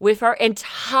this with her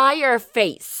entire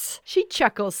face. She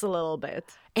chuckles a little bit.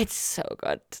 It's so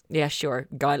good. Yeah, sure.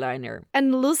 Guy liner.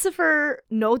 And Lucifer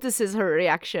notices her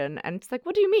reaction and it's like,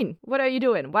 what do you mean? What are you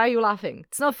doing? Why are you laughing?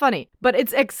 It's not funny. But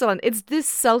it's excellent. It's this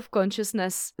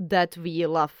self-consciousness that we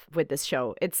love with this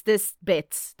show. It's this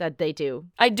bit that they do.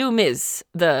 I do miss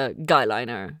the guy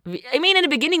liner. I mean, in the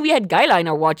beginning, we had guy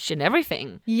liner watch and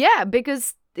everything. Yeah,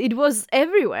 because it was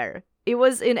everywhere. It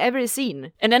was in every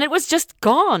scene. And then it was just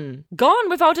gone. Gone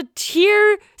without a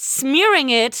tear smearing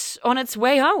it on its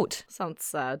way out. Sounds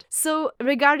sad. So,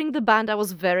 regarding the band, I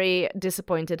was very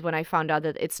disappointed when I found out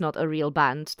that it's not a real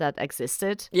band that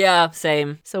existed. Yeah,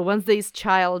 same. So, Wednesday's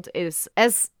Child is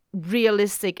as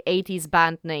realistic 80s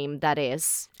band name that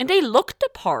is. And they looked the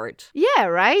part. Yeah,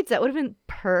 right? That would have been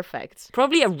perfect.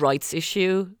 Probably a rights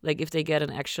issue. Like if they get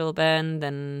an actual band,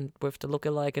 then with the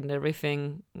lookalike and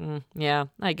everything. Yeah,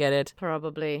 I get it.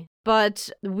 Probably. But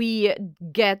we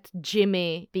get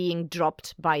Jimmy being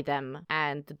dropped by them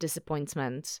and the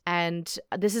disappointment. And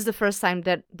this is the first time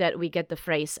that we get the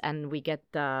phrase and we get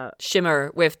the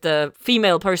shimmer with the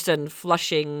female person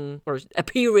flushing or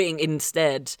appearing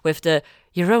instead with the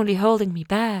 "you're only holding me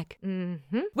back."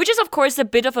 Mm-hmm. Which is, of course, a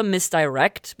bit of a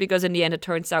misdirect, because in the end it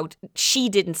turns out she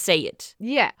didn't say it.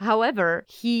 Yeah, however,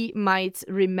 he might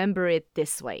remember it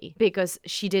this way, because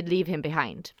she did leave him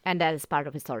behind, and that is part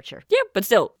of his torture. Yeah, but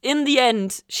still, in the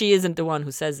end, she isn't the one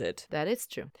who says it. That is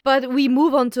true. But we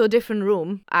move on to a different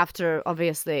room after,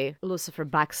 obviously, Lucifer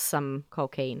backs some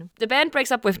cocaine. The band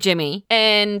breaks up with Jimmy,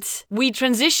 and we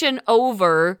transition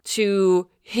over to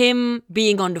him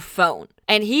being on the phone.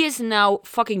 And he is now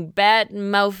fucking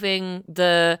bad-mouthing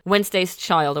the Wednesday's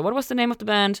Child, or what was the name of the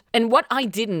band? And what I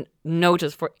didn't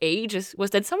notice for ages was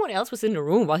that someone else was in the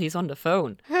room while he's on the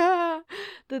phone.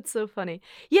 That's so funny.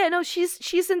 Yeah, no,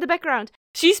 she's in the background.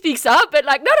 She speaks up, and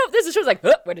like, none of this is, she was like,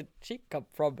 huh, where did she come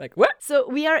from? Like, what? So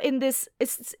we are in this,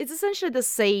 it's essentially the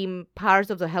same part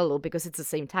of the Hell Loop, because it's the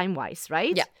same time-wise,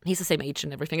 right? Yeah, he's the same age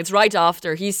and everything. It's right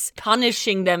after. He's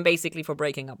punishing them, basically, for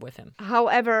breaking up with him.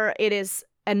 However, it is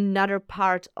another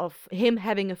part of him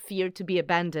having a fear to be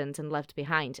abandoned and left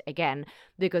behind again,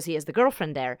 because he has the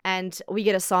girlfriend there. And we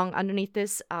get a song underneath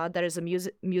this. There is a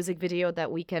music video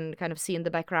that we can kind of see in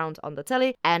the background on the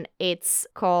telly, and it's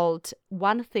called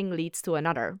One Thing Leads to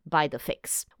Another by The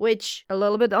Fix, which a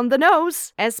little bit on the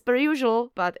nose as per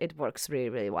usual, but it works really,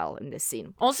 really well in this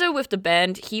scene. Also with the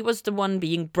band, he was the one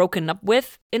being broken up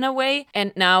with in a way,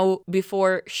 and now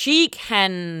before she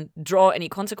can draw any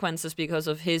consequences because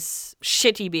of his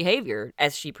shitty behavior,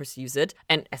 as she perceives it,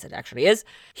 and as it actually is,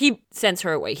 he sends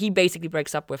her away. He basically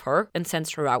breaks up with her and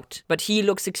sends her out. But he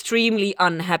looks extremely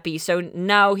unhappy, so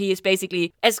now he is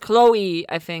basically, as Chloe,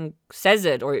 I think, says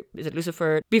it, or is it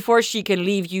Lucifer, before she can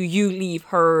leave you, you leave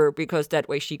her, because that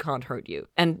way she can't hurt you.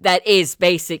 And that is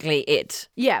basically it.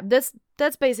 Yeah,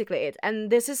 that's basically it. And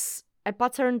this is a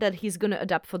pattern that he's gonna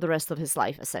adapt for the rest of his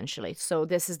life, essentially. So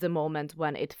this is the moment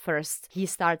when he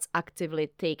starts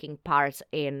actively taking part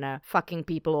in fucking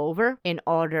people over in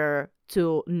order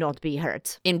to not be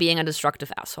hurt. In being a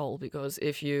destructive asshole, because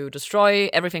if you destroy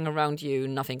everything around you,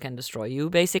 nothing can destroy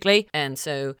you, basically. And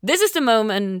so this is the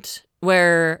moment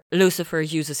where Lucifer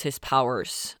uses his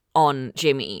powers on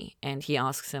Jimmy, and he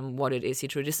asks him what it is he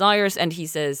truly desires, and he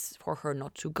says for her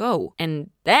not to go. And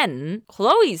then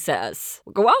Chloe says,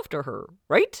 go after her,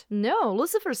 right? No,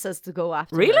 Lucifer says to go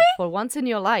after her. Really? For once in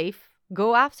your life,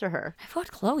 go after her. I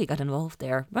thought Chloe got involved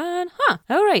there, but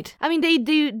all right. I mean, they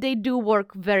do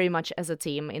work very much as a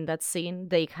team in that scene.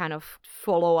 They kind of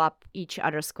follow up each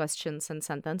other's questions and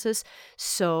sentences.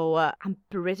 So I'm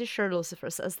pretty sure Lucifer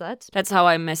says that. That's how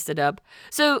I messed it up.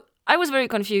 So I was very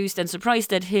confused and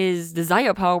surprised that his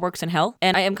desire power works in hell,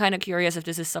 and I am kind of curious if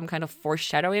this is some kind of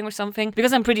foreshadowing or something,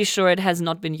 because I'm pretty sure it has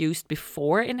not been used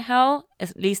before in hell,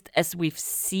 at least as we've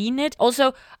seen it.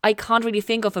 Also, I can't really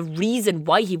think of a reason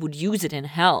why he would use it in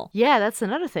hell. Yeah, that's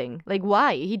another thing. Like,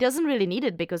 why? He doesn't really need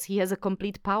it because he has a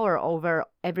complete power over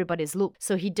everybody's loop,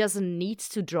 so he doesn't need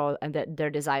to draw their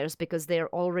desires because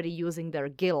they're already using their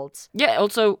guilt. Yeah,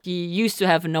 also, he used to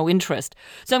have no interest.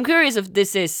 So I'm curious if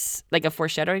this is like a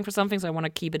foreshadowing for something, so I want to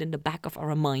keep it in the back of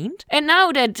our mind. And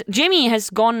now that Jimmy has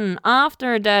gone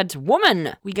after that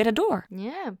woman, we get a door.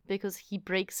 Yeah, because he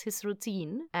breaks his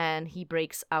routine and he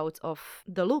breaks out of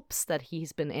the loops that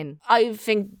he's been in. I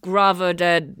think rather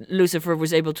that Lucifer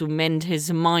was able to mend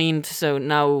his mind, so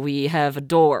now we have a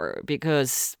door,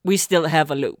 because we still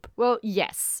have a loop. Well,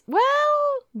 yes. Well,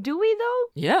 do we though?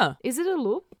 Yeah. Is it a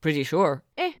loop? Pretty sure.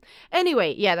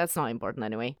 Anyway, yeah, that's not important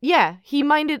anyway. Yeah, he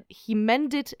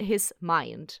mended his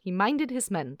mind. He minded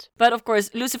his ment. But of course,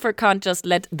 Lucifer can't just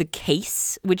let the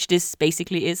case, which this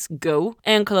basically is, go.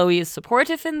 And Chloe is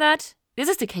supportive in that. This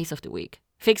is the case of the week.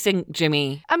 Fixing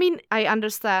Jimmy. I mean, I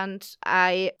understand.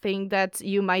 I think that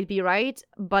you might be right,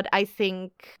 but I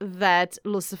think that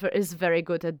Lucifer is very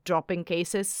good at dropping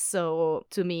cases, so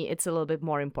to me, it's a little bit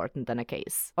more important than a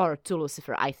case. Or to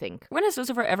Lucifer, I think. When has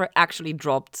Lucifer ever actually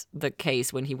dropped the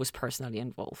case when he was personally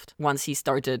involved? Once he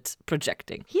started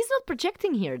projecting. He's not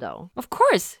projecting here, though. Of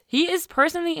course, he is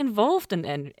personally involved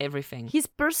in everything. He's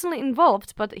personally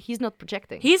involved, but he's not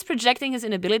projecting. He's projecting his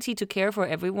inability to care for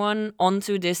everyone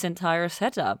onto this entire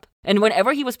setup. And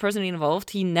whenever he was personally involved,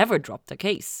 he never dropped a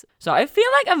case. So I feel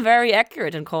like I'm very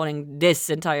accurate in calling this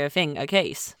entire thing a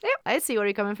case. Yeah, I see where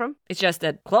you're coming from. It's just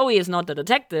that Chloe is not the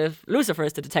detective, Lucifer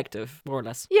is the detective, more or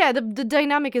less. Yeah, the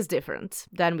dynamic is different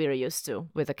than we're used to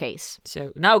with a case.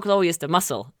 So now Chloe is the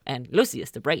muscle, and Lucy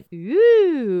is the brain.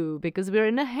 Ooh, because we're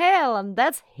in a hell, and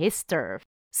that's his turf.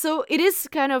 So it is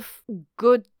kind of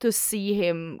good to see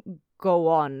him go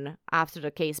on after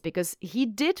the case, because he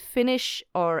did finish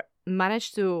or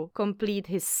managed to complete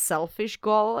his selfish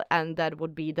goal, and that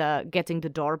would be the getting the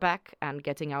door back and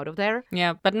getting out of there.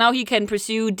 Yeah, but now he can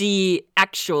pursue the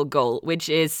actual goal, which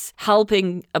is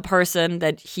helping a person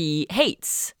that he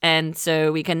hates. And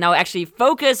so we can now actually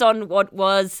focus on what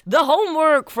was the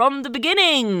homework from the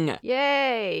beginning.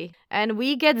 Yay! And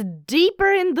we get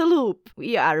deeper in the loop.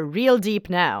 We are real deep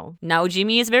now. Now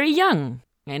Jimmy is very young.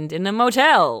 And in a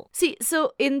motel. See,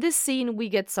 so in this scene, we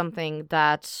get something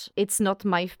that it's not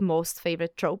my most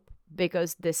favorite trope,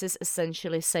 because this is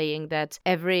essentially saying that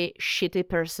every shitty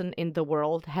person in the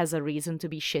world has a reason to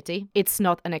be shitty. It's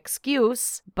not an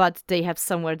excuse, but they have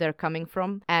somewhere they're coming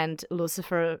from. And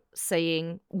Lucifer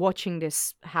saying, watching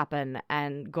this happen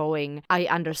and going, I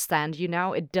understand you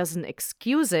now. It doesn't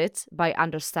excuse it, but I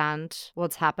understand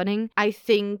what's happening. I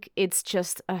think it's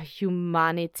just a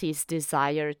humanity's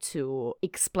desire to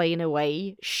explain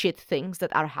away shit things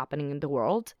that are happening in the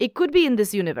world. It could be in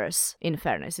this universe, in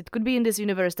fairness. It could be in this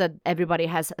universe that everybody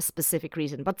has a specific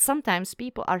reason, but sometimes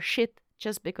people are shit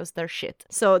just because they're shit.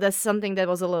 So that's something that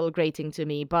was a little grating to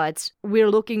me, but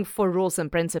we're looking for rules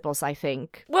and principles, I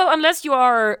think. Well, unless you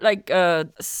are like a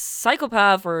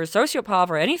psychopath or a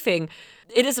sociopath or anything,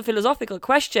 it is a philosophical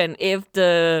question if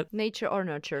the... Nature or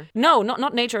nurture? No,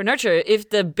 not nature or nurture.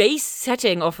 If the base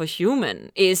setting of a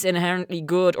human is inherently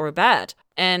good or bad.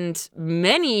 And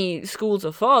many schools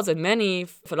of thought and many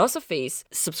philosophies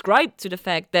subscribe to the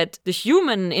fact that the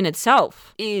human in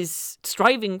itself is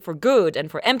striving for good and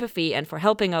for empathy and for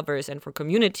helping others and for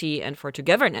community and for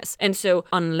togetherness. And so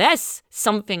unless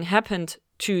something happened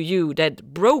to you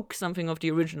that broke something of the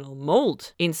original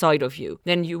mold inside of you,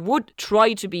 then you would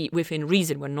try to be within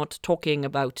reason. We're not talking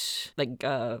about like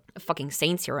fucking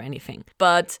saints here or anything,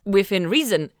 but within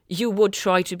reason, you would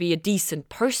try to be a decent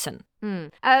person.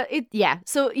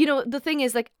 So, the thing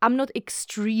is, like, I'm not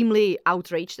extremely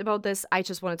outraged about this. I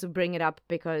just wanted to bring it up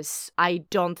because I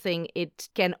don't think it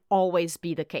can always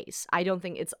be the case. I don't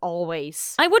think it's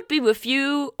always... I would be with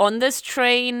you on this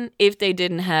train if they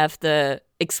didn't have the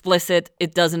explicit,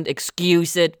 it doesn't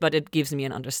excuse it, but it gives me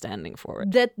an understanding for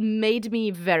it. That made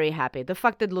me very happy. The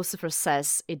fact that Lucifer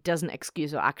says it doesn't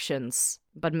excuse your actions,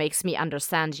 but makes me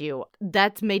understand you,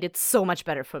 that made it so much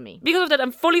better for me. Because of that,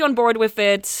 I'm fully on board with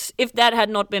it. If that had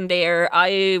not been there,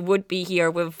 I would be here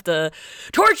with the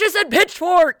torches and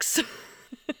pitchforks.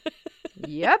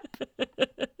 Yep.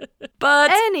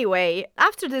 But anyway,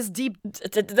 after this deep...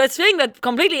 That thing that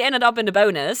completely ended up in the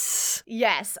bonus.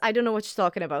 Yes, I don't know what you're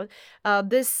talking about.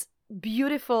 This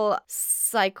beautiful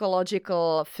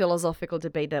psychological, philosophical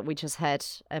debate that we just had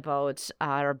about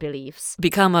our beliefs.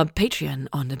 Become a Patreon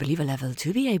on the believer level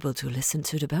to be able to listen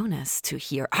to the bonus, to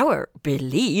hear our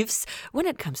beliefs when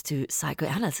it comes to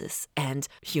psychoanalysis and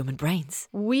human brains.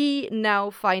 We now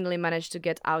finally managed to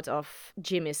get out of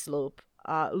Jimmy's loop.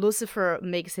 Lucifer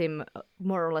makes him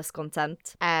more or less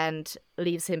content and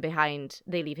leaves him behind.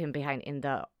 They leave him behind in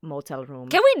the motel room.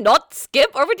 Can we not skip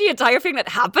over the entire thing that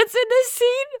happens in this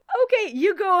scene? Okay,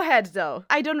 you go ahead though.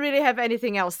 I don't really have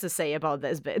anything else to say about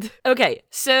this bit. Okay,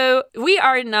 so we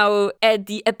are now at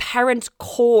the apparent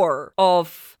core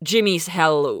of Jimmy's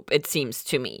hell loop, it seems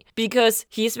to me. Because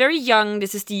he is very young.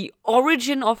 This is the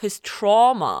origin of his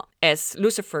trauma, as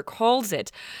Lucifer calls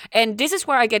it. And this is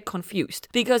where I get confused.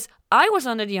 Because I was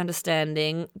under the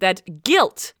understanding that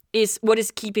guilt is what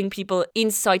is keeping people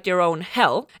inside their own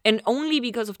hell. And only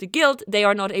because of the guilt, they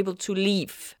are not able to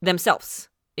leave themselves.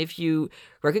 If you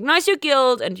recognize your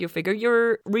guilt and you figure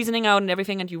your reasoning out and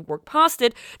everything and you work past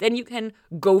it, then you can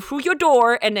go through your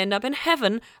door and end up in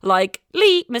heaven like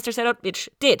Lee, Mr. Setup Bitch,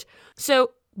 did.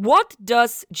 So what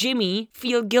does Jimmy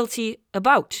feel guilty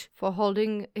about? For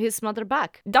holding his mother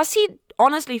back. Does he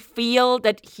honestly feel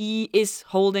that he is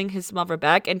holding his mother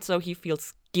back and so he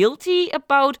feels guilty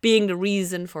about being the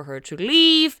reason for her to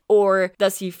leave? Or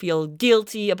does he feel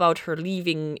guilty about her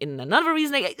leaving in another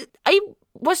reason? I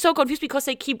was so confused because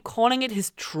they keep calling it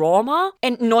his trauma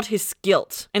and not his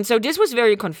guilt. And so this was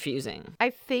very confusing. I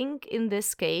think in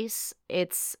this case,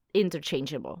 it's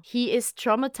interchangeable. He is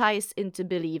traumatized into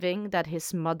believing that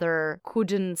his mother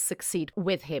couldn't succeed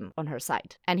with him on her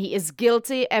side. And he is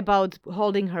guilty about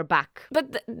holding her back.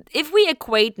 But if we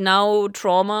equate now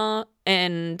trauma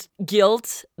and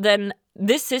guilt, then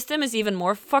this system is even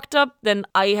more fucked up than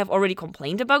I have already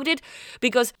complained about it,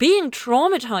 because being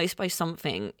traumatized by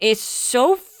something is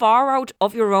so far out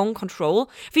of your own control.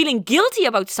 Feeling guilty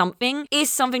about something is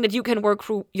something that you can work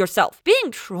through yourself.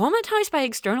 Being traumatized by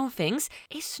external things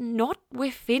is not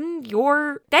within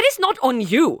your... That is not on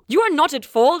you. You are not at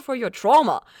fault for your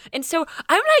trauma. And so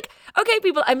I'm like, okay,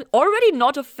 people, I'm already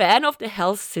not a fan of the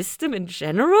health system in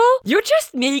general. You're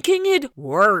just making it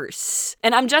worse.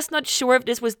 And I'm just not sure if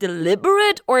this was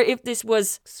deliberate or if this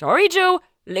was, sorry, Joe,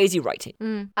 lazy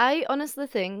writing. I honestly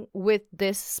think with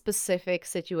this specific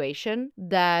situation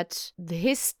that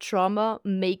his trauma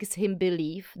makes him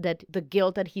believe that the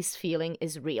guilt that he's feeling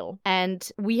is real. And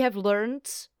we have learned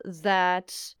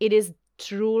that it is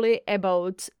truly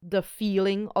about the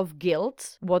feeling of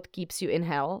guilt, what keeps you in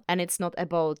hell, and it's not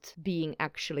about being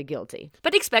actually guilty.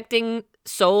 But expecting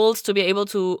souls to be able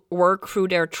to work through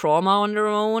their trauma on their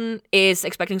own is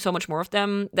expecting so much more of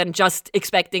them than just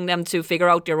expecting them to figure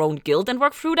out their own guilt and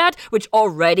work through that, which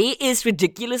already is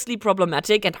ridiculously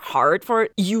problematic and hard for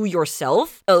you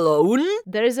yourself alone.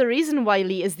 There is a reason why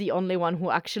Lee is the only one who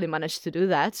actually managed to do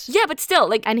that. Yeah, but still,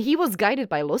 like... And he was guided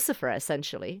by Lucifer,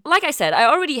 essentially. Like I said, I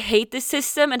already hate this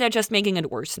system and they're just making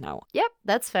it worse now. Yep,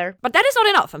 that's fair. But that is not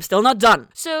enough. I'm still not done.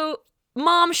 So...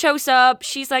 Mom shows up,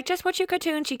 she's like, just watch your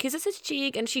cartoon, she kisses his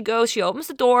cheek, and she opens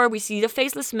the door, we see the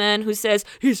faceless man who says,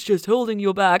 he's just holding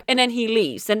you back, and then he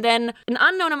leaves. And then an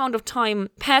unknown amount of time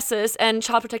passes, and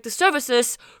Child Protective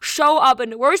Services show up in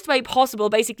the worst way possible,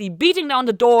 basically beating down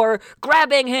the door,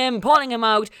 grabbing him, pulling him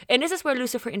out, and this is where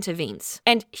Lucifer intervenes.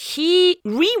 And he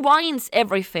rewinds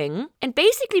everything, and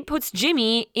basically puts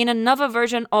Jimmy in another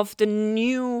version of the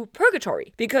new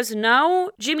purgatory, because now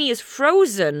Jimmy is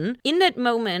frozen in that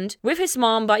moment with his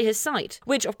mom by his side,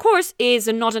 which of course is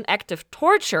not an active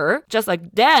torture, just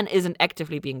like Dan isn't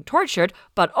actively being tortured,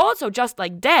 but also just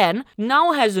like Dan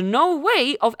now has no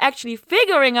way of actually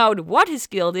figuring out what his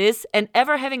guilt is and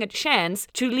ever having a chance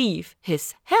to leave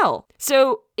his hell.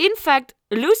 So in fact,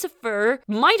 Lucifer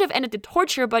might have ended the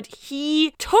torture, but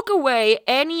he took away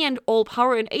any and all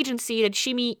power and agency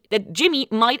that Jimmy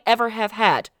might ever have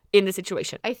had in the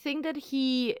situation. I think that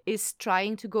he is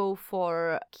trying to go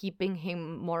for keeping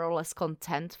him more or less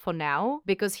content for now,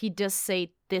 because he does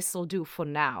say this'll do for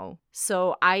now.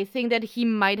 So I think that he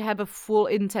might have a full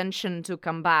intention to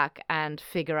come back and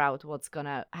figure out what's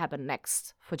gonna happen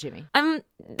next for Jimmy.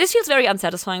 This feels very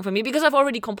unsatisfying for me, because I've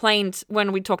already complained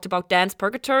when we talked about Dan's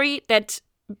purgatory that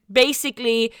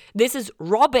basically this is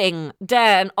robbing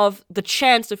Dan of the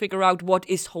chance to figure out what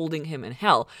is holding him in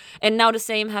hell. And now the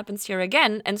same happens here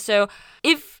again. And so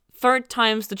if third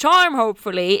time's the charm,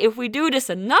 hopefully, if we do this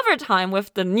another time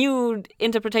with the new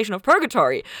interpretation of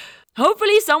purgatory,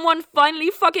 hopefully someone finally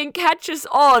fucking catches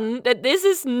on that this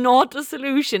is not a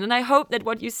solution. And I hope that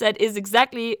what you said is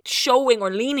exactly showing or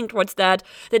leaning towards that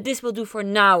this will do for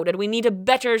now, that we need a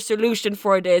better solution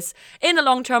for this in the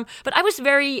long term. But I was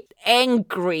very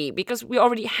angry because we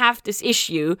already have this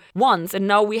issue once and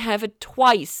now we have it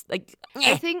twice.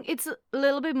 I think it's a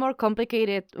little bit more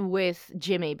complicated with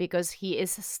Jimmy because he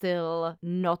is still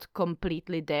not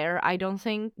completely there, I don't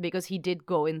think, because he did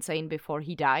go insane before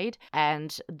he died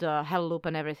and the hell loop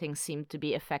and everything seemed to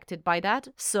be affected by that.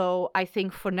 So I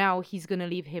think for now he's gonna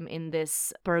leave him in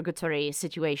this purgatory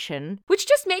situation. Which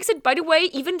just makes it, by the way,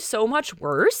 even so much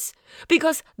worse,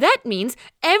 because that means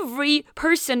every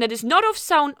person that is not of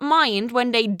sound mind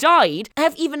when they died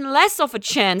have even less of a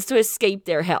chance to escape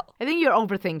their hell. I think you're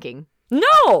overthinking.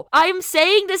 No, I'm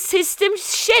saying the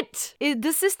system's shit.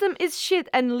 The system is shit,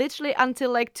 and literally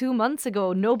until like 2 months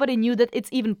ago, nobody knew that it's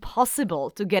even possible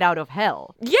to get out of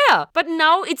hell. Yeah, but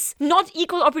now it's not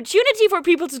equal opportunity for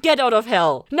people to get out of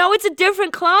hell. Now it's a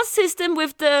different class system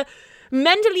with the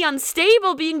mentally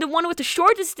unstable being the one with the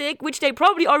shortest stick, which they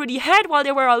probably already had while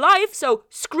they were alive, so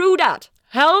screw that.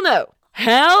 Hell no.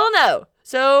 Hell no.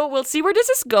 So we'll see where this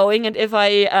is going, and if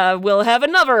I will have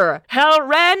another hell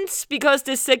rant because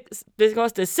the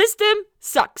system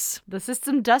sucks. The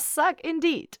system does suck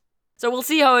indeed. So we'll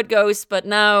see how it goes, but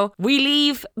now we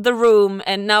leave the room,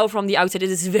 and now from the outside it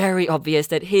is very obvious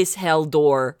that his hell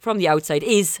door from the outside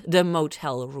is the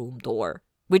motel room door.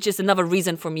 Which is another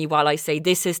reason for me while I say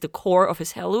this is the core of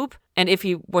his hell loop. And if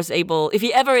he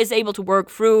ever is able to work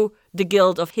through the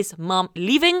guilt of his mom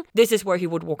leaving, this is where he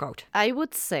would walk out. I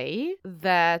would say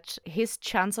that his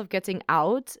chance of getting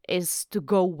out is to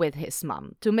go with his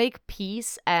mom, to make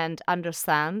peace and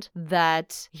understand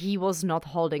that he was not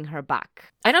holding her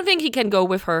back. I don't think he can go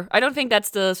with her. I don't think that's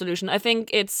the solution. I think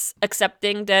it's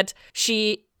accepting that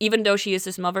she, even though she is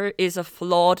his mother, is a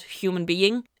flawed human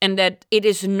being, and that it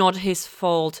is not his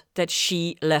fault that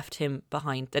she left him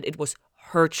behind, that it was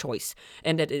her choice,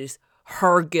 and that it is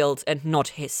her guilt and not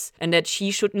his, and that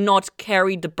she should not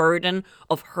carry the burden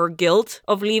of her guilt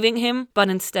of leaving him, but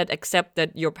instead accept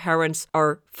that your parents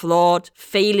are flawed,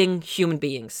 failing human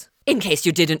beings. In case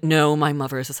you didn't know, my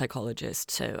mother is a psychologist,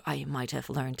 so I might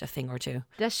have learned a thing or two.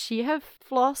 Does she have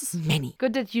flaws? Many.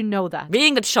 Good that you know that.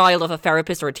 Being the child of a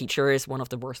therapist or a teacher is one of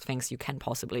the worst things you can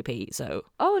possibly be, so...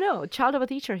 Oh no, child of a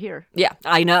teacher here. Yeah,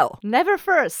 I know. Never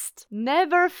first.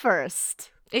 Never first.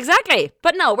 Exactly.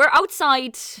 But no, we're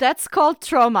outside. That's called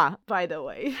trauma, by the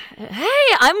way.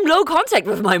 Hey, I'm low contact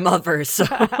with my mother, so...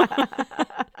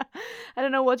 I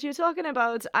don't know what you're talking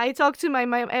about. I talk to my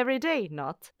mom every day,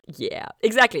 not. Yeah,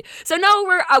 exactly. So now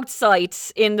we're outside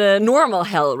in the normal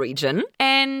hell region,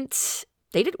 and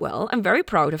they did well. I'm very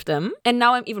proud of them. And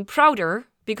now I'm even prouder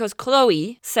because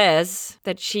Chloe says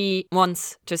that she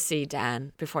wants to see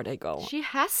Dan before they go. She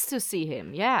has to see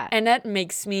him, yeah. And that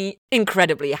makes me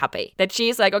incredibly happy. That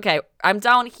she's like, okay, I'm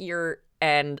down here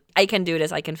and I can do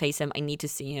this. I can face him. I need to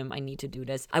see him. I need to do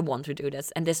this. I want to do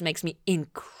this. And this makes me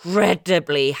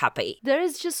incredibly happy. There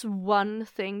is just one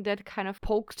thing that kind of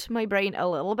poked my brain a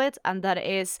little bit, and that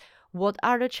is, what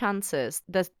are the chances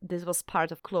that this was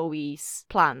part of Chloe's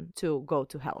plan to go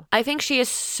to hell? I think she is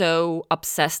so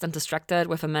obsessed and distracted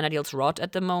with Amenadiel's rod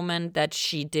at the moment that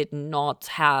she did not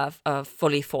have a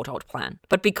fully thought out plan.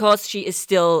 But because she is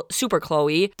still super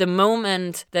Chloe, the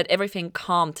moment that everything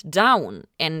calmed down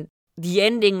and the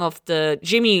ending of the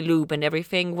Jimmy loop and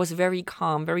everything was very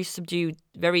calm, very subdued,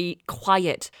 very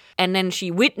quiet. And then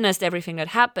she witnessed everything that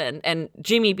happened, and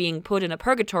Jimmy being put in a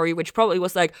purgatory, which probably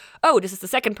was like, oh, this is the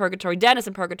second purgatory. Dan is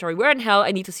in purgatory. We're in hell.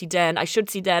 I need to see Dan. I should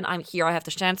see Dan. I'm here. I have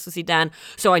the chance to see Dan.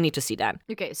 So I need to see Dan.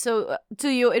 Okay, so to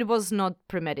you, it was not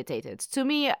premeditated. To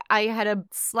me, I had a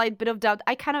slight bit of doubt.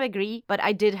 I kind of agree, but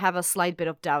I did have a slight bit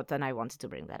of doubt, and I wanted to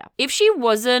bring that up. If she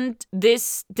wasn't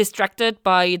this distracted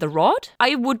by the rod,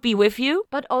 I would be with you.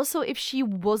 But also, if she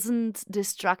wasn't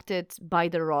distracted by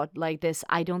the rod like this,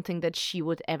 I don't think that she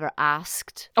would ever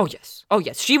asked. Oh, yes. Oh,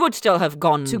 yes. She would still have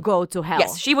gone to go to hell.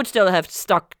 Yes, she would still have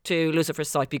stuck to Lucifer's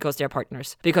side because they're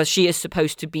partners. Because she is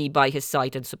supposed to be by his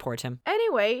side and support him.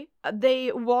 Anyway,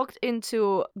 they walked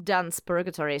into Dan's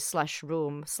purgatory /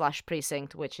 room /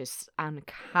 precinct, which is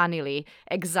uncannily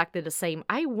exactly the same.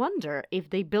 I wonder if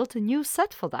they built a new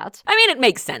set for that. I mean, it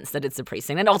makes sense that it's a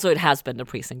precinct. And also it has been a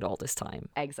precinct all this time.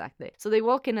 Exactly. So they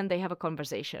walk in and they have a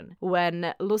conversation.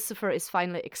 When Lucifer is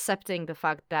finally accepting the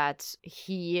fact that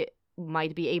he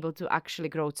might be able to actually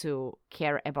grow to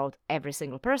care about every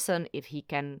single person if he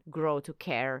can grow to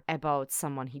care about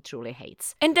someone he truly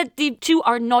hates. And that the two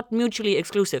are not mutually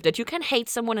exclusive, that you can hate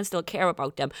someone and still care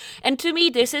about them. And to me,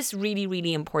 this is really,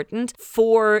 really important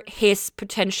for his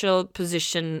potential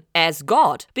position as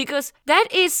God. Because that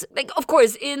is, like, of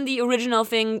course, in the original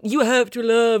thing, you have to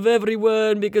love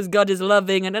everyone because God is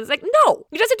loving. And it's like, no,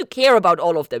 you just have to care about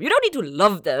all of them. You don't need to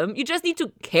love them. You just need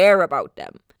to care about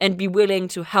them and be willing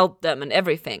to help them and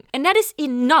everything. And that is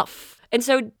enough. And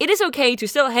so it is okay to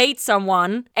still hate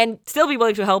someone and still be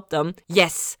willing to help them.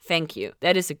 Yes, thank you.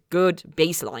 That is a good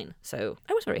baseline. So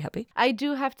I was very happy. I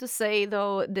do have to say,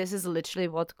 though, this is literally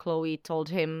what Chloe told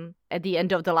him at the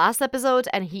end of the last episode,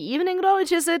 and he even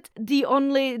acknowledges it. The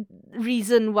only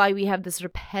reason why we have this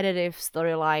repetitive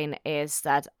storyline is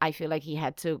that I feel like he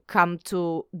had to come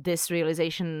to this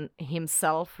realization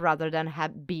himself rather than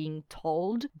being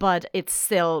told. But it's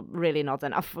still really not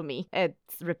enough for me.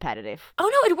 It's repetitive. Oh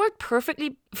no, it worked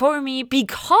perfectly for me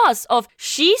because of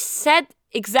she said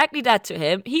exactly that to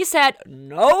him. He said,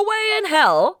 no way in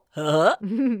hell. Huh?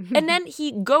 And then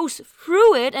he goes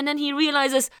through it and then he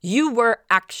realizes, you were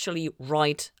actually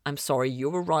right. I'm sorry, you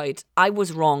were right. I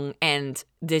was wrong and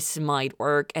this might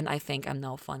work. And I think I'm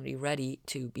now finally ready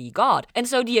to be God. And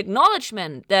so the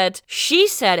acknowledgement that she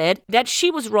said it, that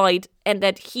she was right, and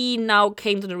that he now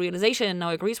came to the realization and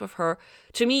now agrees with her,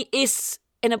 to me is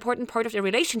an important part of the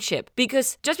relationship.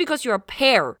 Because just because you're a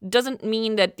pair doesn't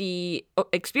mean that the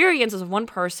experiences of one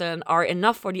person are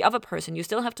enough for the other person. You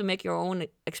still have to make your own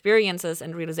experiences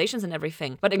and realizations and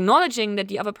everything. But acknowledging that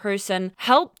the other person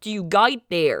helped you guide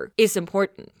there is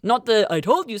important. Not the I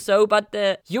told you so, but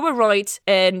the you were right,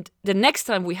 and the next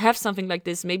time we have something like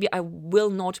this, maybe I will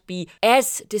not be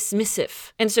as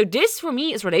dismissive. And so this for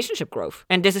me is relationship growth.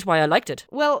 And this is why I liked it.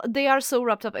 Well, they are so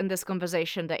wrapped up in this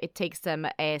conversation that it takes them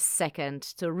a second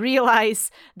to realize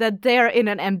that they're in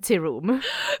an empty room.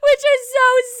 Which is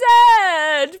so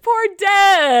sad! Poor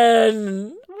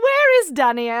Dan! Where is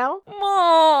Daniel?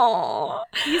 Oh,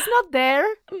 He's not there.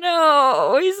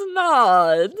 no, he's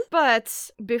not.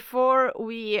 But before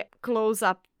we close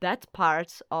up that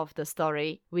part of the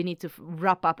story, we need to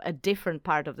wrap up a different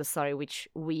part of the story, which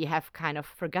we have kind of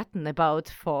forgotten about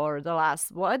for the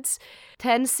last,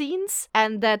 10 scenes?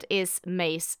 And that is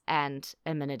Mace and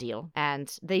Amenadiel.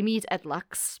 And they meet at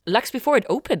Lux. Lux before it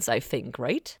opens, I think,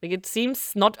 right? Like, it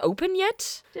seems not open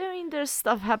yet. I mean, there's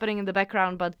stuff happening in the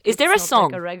background, but is there a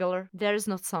song? Like a regular. There is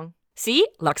no song. See?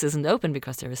 Lux isn't open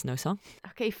because there is no song.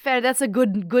 Okay, fair. That's a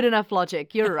good enough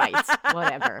logic. You're right.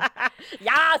 Whatever.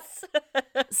 Yes!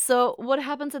 So what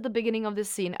happens at the beginning of this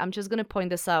scene, I'm just going to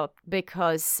point this out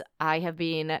because I have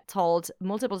been told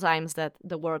multiple times that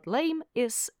the word lame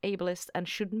is ableist and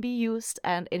shouldn't be used,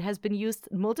 and it has been used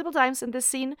multiple times in this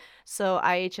scene. So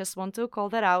I just want to call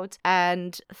that out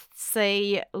and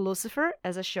say, Lucifer,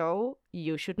 as a show,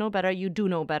 you should know better. You do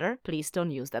know better. Please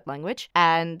don't use that language.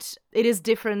 And it is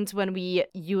different when we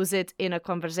use it in a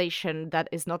conversation that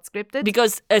is not scripted.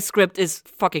 Because a script is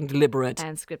fucking deliberate.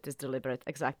 And script is deliberate,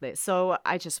 exactly. So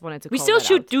I just wanted to call we still that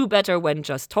should out. do better when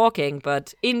just talking,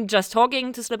 but in just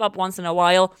talking to slip up once in a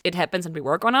while, it happens and we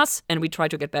work on us and we try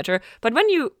to get better. But when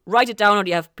you write it down or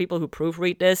you have people who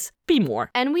proofread this, be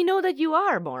more. And we know that you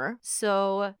are more.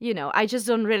 So, I just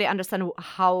don't really understand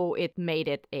how it made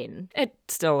it in. It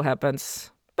still happens.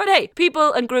 But hey,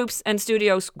 people and groups and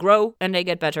studios grow and they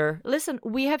get better. Listen,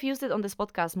 we have used it on this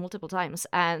podcast multiple times,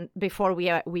 and before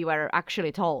we were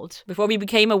actually told. Before we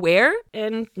became aware,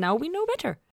 and now we know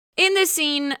better. In this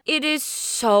scene, it is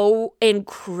so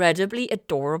incredibly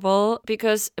adorable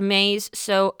because Maze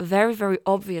so very, very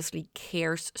obviously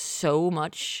cares so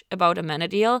much about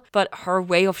Amenadiel, but her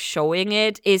way of showing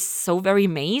it is so very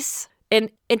Maze. And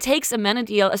it takes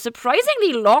Amenadiel a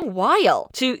surprisingly long while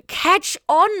to catch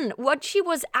on what she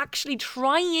was actually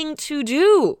trying to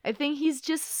do. I think he's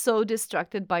just so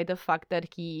distracted by the fact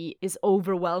that he is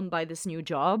overwhelmed by this new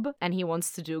job and he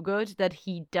wants to do good that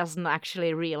he doesn't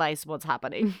actually realize what's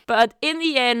happening. But in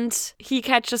the end, he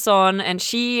catches on and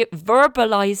she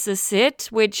verbalizes it,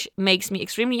 which makes me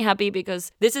extremely happy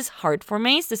because this is hard for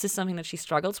Mace. This is something that she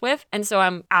struggles with. And so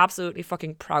I'm absolutely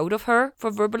fucking proud of her for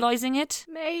verbalizing it.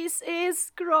 Mace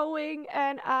is growing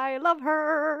and I love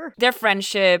her. Their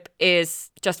friendship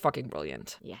is just fucking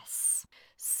brilliant. Yes.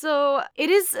 So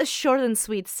it is a short and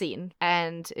sweet scene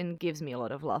and it gives me a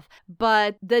lot of love.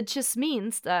 But that just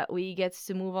means that we get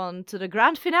to move on to the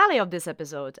grand finale of this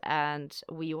episode and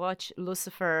we watch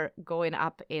Lucifer going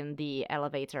up in the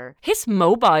elevator. His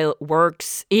mobile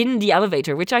works in the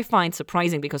elevator, which I find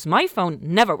surprising because my phone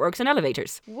never works in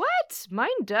elevators. What? Mine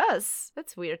does.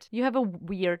 That's weird. You have a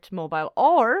weird mobile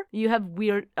or you have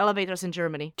weird elevators in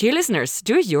Germany. Dear listeners,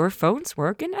 do your phones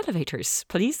work in elevators?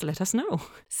 Please let us know.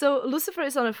 So Lucifer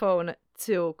is on a phone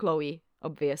to Chloe,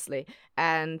 obviously,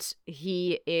 and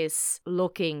he is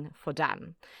looking for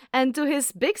Dan. And to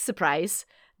his big surprise,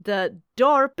 the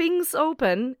door pings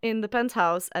open in the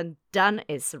penthouse and Dan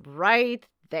is right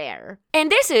there. And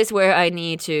this is where I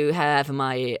need to have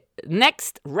my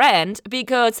next rant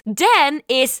because Dan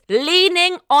is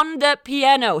leaning on the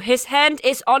piano. His hand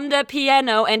is on the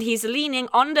piano and he's leaning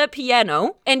on the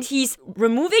piano and he's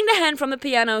removing the hand from the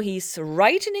piano. He's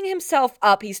straightening himself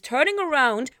up. He's turning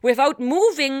around without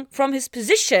moving from his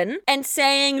position and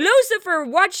saying, Lucifer,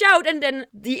 watch out. And then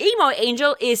the emo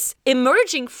angel is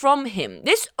emerging from him.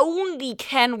 This only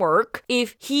can work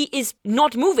if he is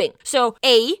not moving. So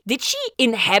A, did she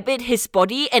inhabit his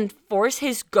body and force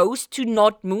his ghost to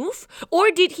not move?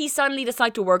 Or did he suddenly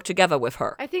decide to work together with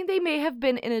her? I think they may have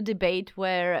been in a debate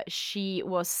where she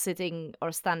was sitting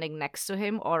or standing next to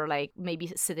him or like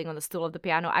maybe sitting on the stool of the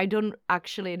piano. I don't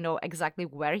actually know exactly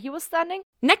where he was standing.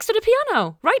 Next to the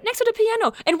piano. Right next to the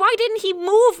piano. And why didn't he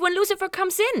move when Lucifer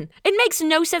comes in? It makes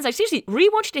no sense. I seriously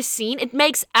rewatched this scene. It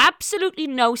makes absolutely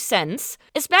no sense,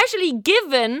 especially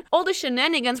given all the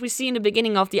shenanigans we see in the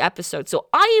beginning of the episode. So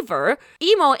either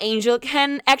Emo Angel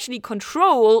can actually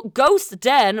control Ghost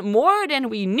Dan more than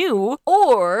we knew,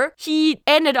 or he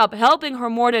ended up helping her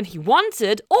more than he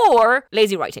wanted, or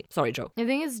lazy writing. Sorry, Joe. I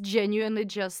think it's genuinely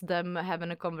just them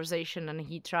having a conversation and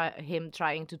him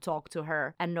trying to talk to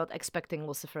her and not expecting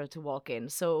Lucifer to walk in.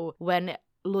 So when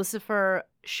Lucifer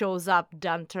shows up,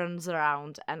 Dan turns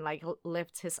around and like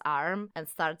lifts his arm and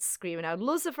starts screaming out,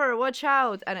 Lucifer, watch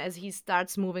out! And as he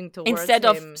starts moving towards instead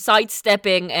him, of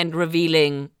sidestepping and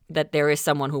revealing that there is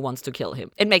someone who wants to kill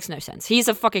him. It makes no sense. He's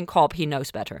a fucking cop. He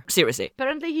knows better. Seriously.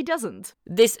 Apparently he doesn't.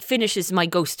 This finishes my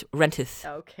ghost renteth.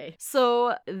 Okay.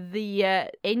 So the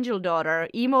angel daughter,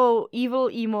 evil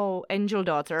emo angel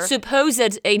daughter.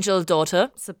 Supposed angel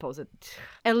daughter.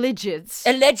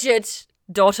 Alleged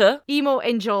daughter. Emo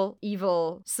angel,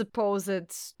 evil,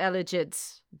 supposed alleged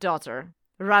daughter.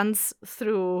 runs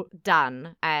through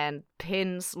Dan and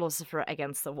pins Lucifer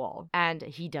against the wall. And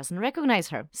he doesn't recognize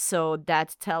her. So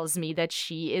that tells me that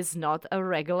she is not a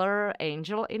regular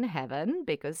angel in heaven,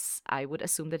 because I would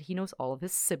assume that he knows all of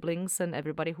his siblings and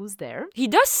everybody who's there. He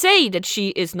does say that she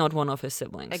is not one of his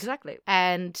siblings. Exactly.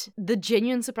 And the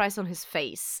genuine surprise on his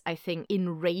face, I think,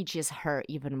 enrages her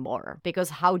even more, because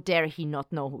how dare he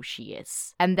not know who she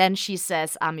is? And then she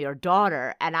says, I'm your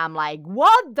daughter. And I'm like,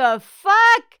 what the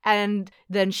fuck? And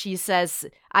then she says,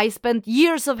 I spent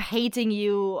years of hating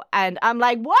you. And I'm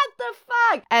like, what the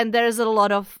fuck? And there's a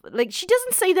lot of, like, she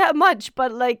doesn't say that much,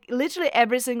 but like literally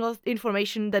every single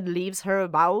information that leaves her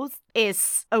mouth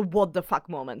is a what the fuck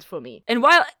moment for me. And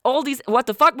while all these what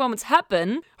the fuck moments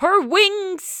happen, her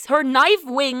wings, her knife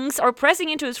wings are pressing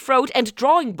into his throat and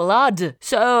drawing blood.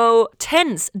 So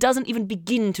tense doesn't even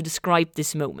begin to describe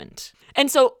this moment. And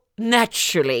so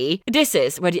naturally, this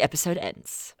is where the episode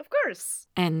ends. Of course.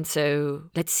 And so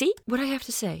let's see what I have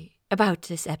to say about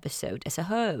this episode as a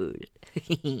whole.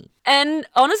 And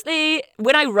honestly,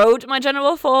 when I wrote my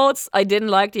general thoughts, I didn't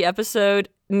like the episode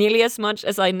nearly as much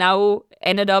as I now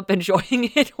ended up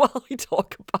enjoying it while we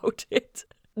talk about it.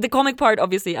 The comic part,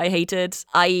 obviously, I hated.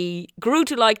 I grew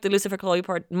to like the Lucifer Chloe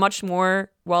part much more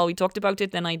while we talked about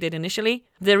it than I did initially.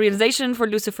 The realization for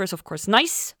Lucifer is, of course,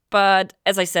 nice. But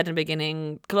as I said in the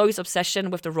beginning, Chloe's obsession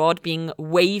with the rod being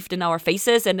waved in our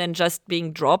faces and then just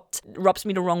being dropped rubs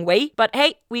me the wrong way. But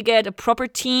hey, we get a proper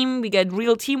team, we get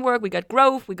real teamwork, we got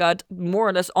growth, we got more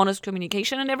or less honest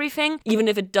communication and everything, even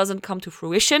if it doesn't come to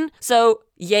fruition. So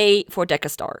yay for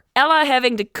Decastar. Ella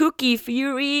having the cookie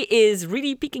fury is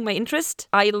really piquing my interest.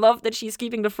 I love that she's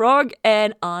keeping the frog,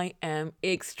 and I am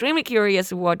extremely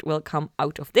curious what will come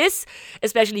out of this,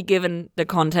 especially given the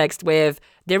context with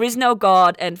there is no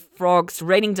God and frogs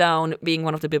raining down being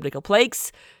one of the biblical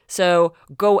plagues. So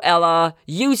go, Ella,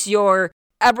 use your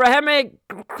Abrahamic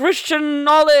Christian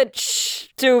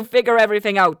knowledge to figure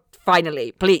everything out.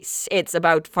 Finally, please. It's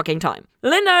about fucking time.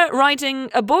 Linda writing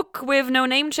a book with no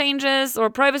name changes or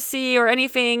privacy or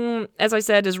anything, as I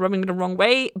said, is rubbing me the wrong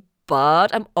way.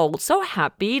 But I'm also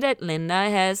happy that Linda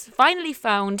has finally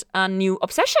found a new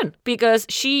obsession, because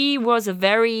she was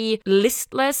very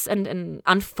listless and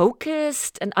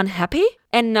unfocused and unhappy.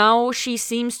 And now she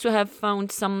seems to have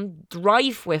found some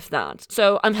drive with that.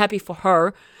 So I'm happy for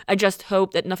her. I just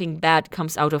hope that nothing bad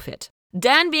comes out of it.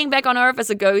 Dan being back on Earth as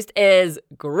a ghost is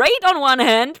great on one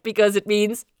hand, because it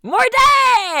means more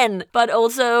Dan! But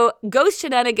also, ghost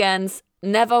shenanigans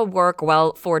never work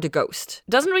well for the ghost.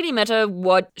 Doesn't really matter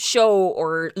what show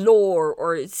or lore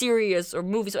or series or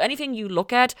movies or anything you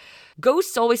look at,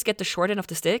 ghosts always get the short end of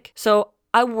the stick. So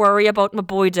I worry about my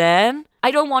boy Dan. I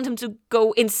don't want him to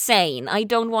go insane. I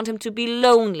don't want him to be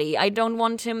lonely. I don't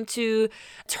want him to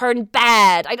turn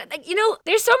bad.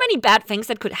 There's so many bad things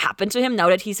that could happen to him now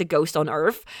that he's a ghost on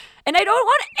Earth. And I don't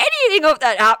want anything of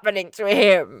that happening to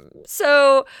him.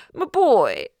 So, my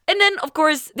boy. And then, of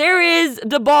course, there is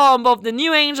the bomb of the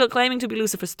new angel claiming to be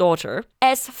Lucifer's daughter.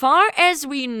 As far as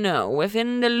we know,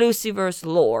 within the Lucifer's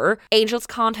lore, angels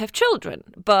can't have children.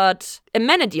 But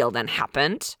Amenadiel then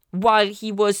happened while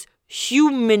he was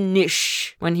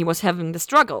humanish when he was having the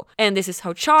struggle. And this is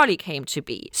how Charlie came to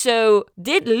be. So,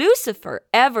 did Lucifer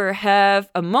ever have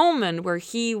a moment where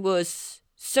he was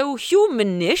so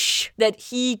humanish that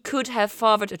he could have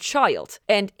fathered a child?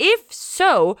 And if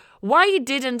so, why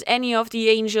didn't any of the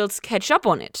angels catch up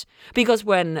on it? Because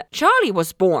when Charlie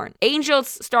was born,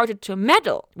 angels started to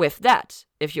meddle with that,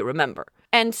 if you remember.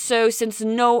 And so since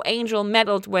no angel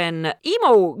meddled when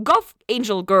emo goth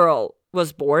angel girl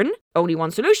was born, only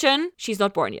one solution: she's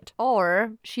not born yet.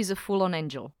 Or she's a full-on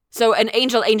angel. So an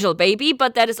angel baby,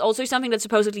 but that is also something that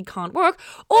supposedly can't work.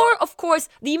 Or, of course,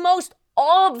 the most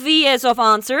obvious of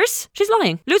answers: she's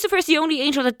lying. Lucifer is the only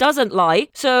angel that doesn't lie.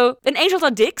 So, and angels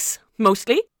are dicks,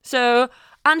 mostly. So,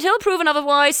 until proven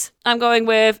otherwise, I'm going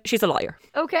with she's a liar.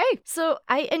 Okay, so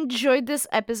I enjoyed this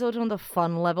episode on the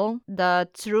fun level. The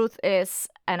truth is,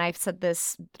 and I've said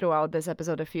this throughout this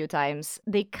episode a few times,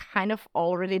 they kind of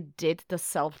already did the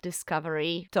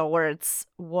self-discovery towards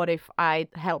what if I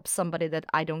help somebody that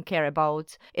I don't care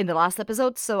about in the last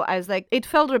episode. So I was like, it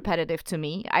felt repetitive to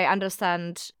me. I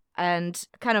understand and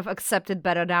kind of accept it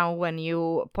better now when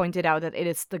you pointed out that it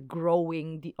is the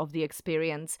growing of the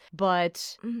experience.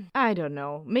 But I don't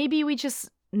know. Maybe we just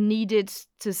needed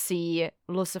to see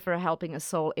Lucifer helping a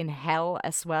soul in hell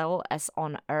as well as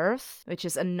on Earth, which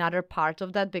is another part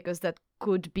of that, because that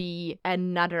could be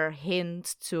another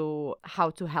hint to how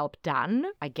to help Dan,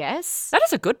 I guess. That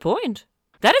is a good point.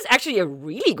 That is actually a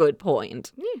really good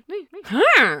point.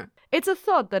 Huh. It's a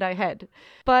thought that I had.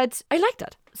 But I like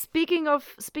that. Speaking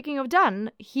of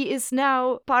Dan, he is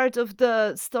now part of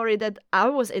the story that I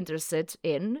was interested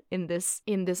in this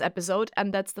episode,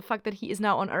 and that's the fact that he is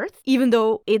now on Earth, even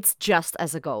though it's just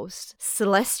as a ghost.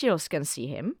 Celestials can see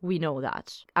him, we know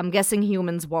that. I'm guessing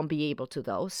humans won't be able to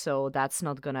though, so that's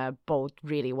not gonna bode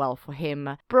really well for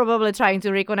him. Probably trying to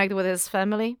reconnect with his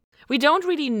family. We don't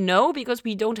really know because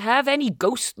we don't have any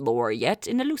ghost lore yet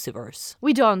in the Luciverse.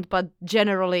 We don't, but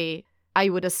generally, I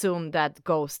would assume that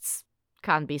ghosts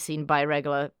can't be seen by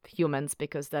regular humans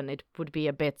because then it would be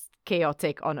a bit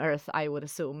chaotic on Earth, I would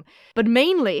assume. But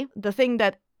mainly, the thing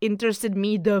that interested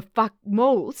me the fuck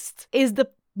most is the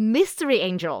mystery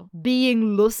angel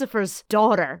being Lucifer's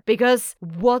daughter. Because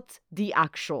what the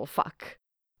actual fuck?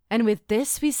 And with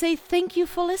this, we say thank you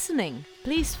for listening.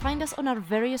 Please find us on our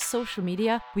various social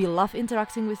media. We love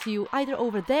interacting with you either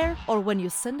over there or when you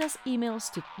send us emails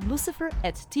to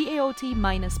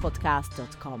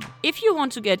lucifer@taot-podcast.com. If you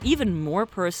want to get even more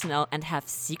personal and have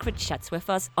secret chats with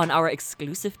us on our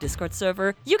exclusive Discord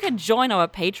server, you can join our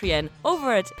Patreon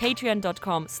over at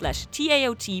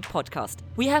patreon.com/TAOT podcast.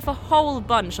 We have a whole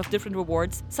bunch of different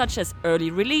rewards, such as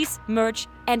early release, merch,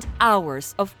 and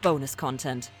hours of bonus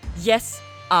content. Yes,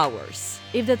 hours.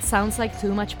 If that sounds like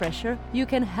too much pressure, you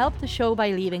can help the show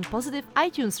by leaving positive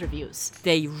iTunes reviews.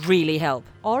 They really help.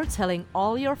 Or telling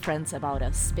all your friends about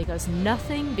us, because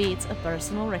nothing beats a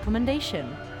personal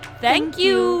recommendation. Thank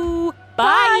you.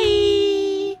 Bye.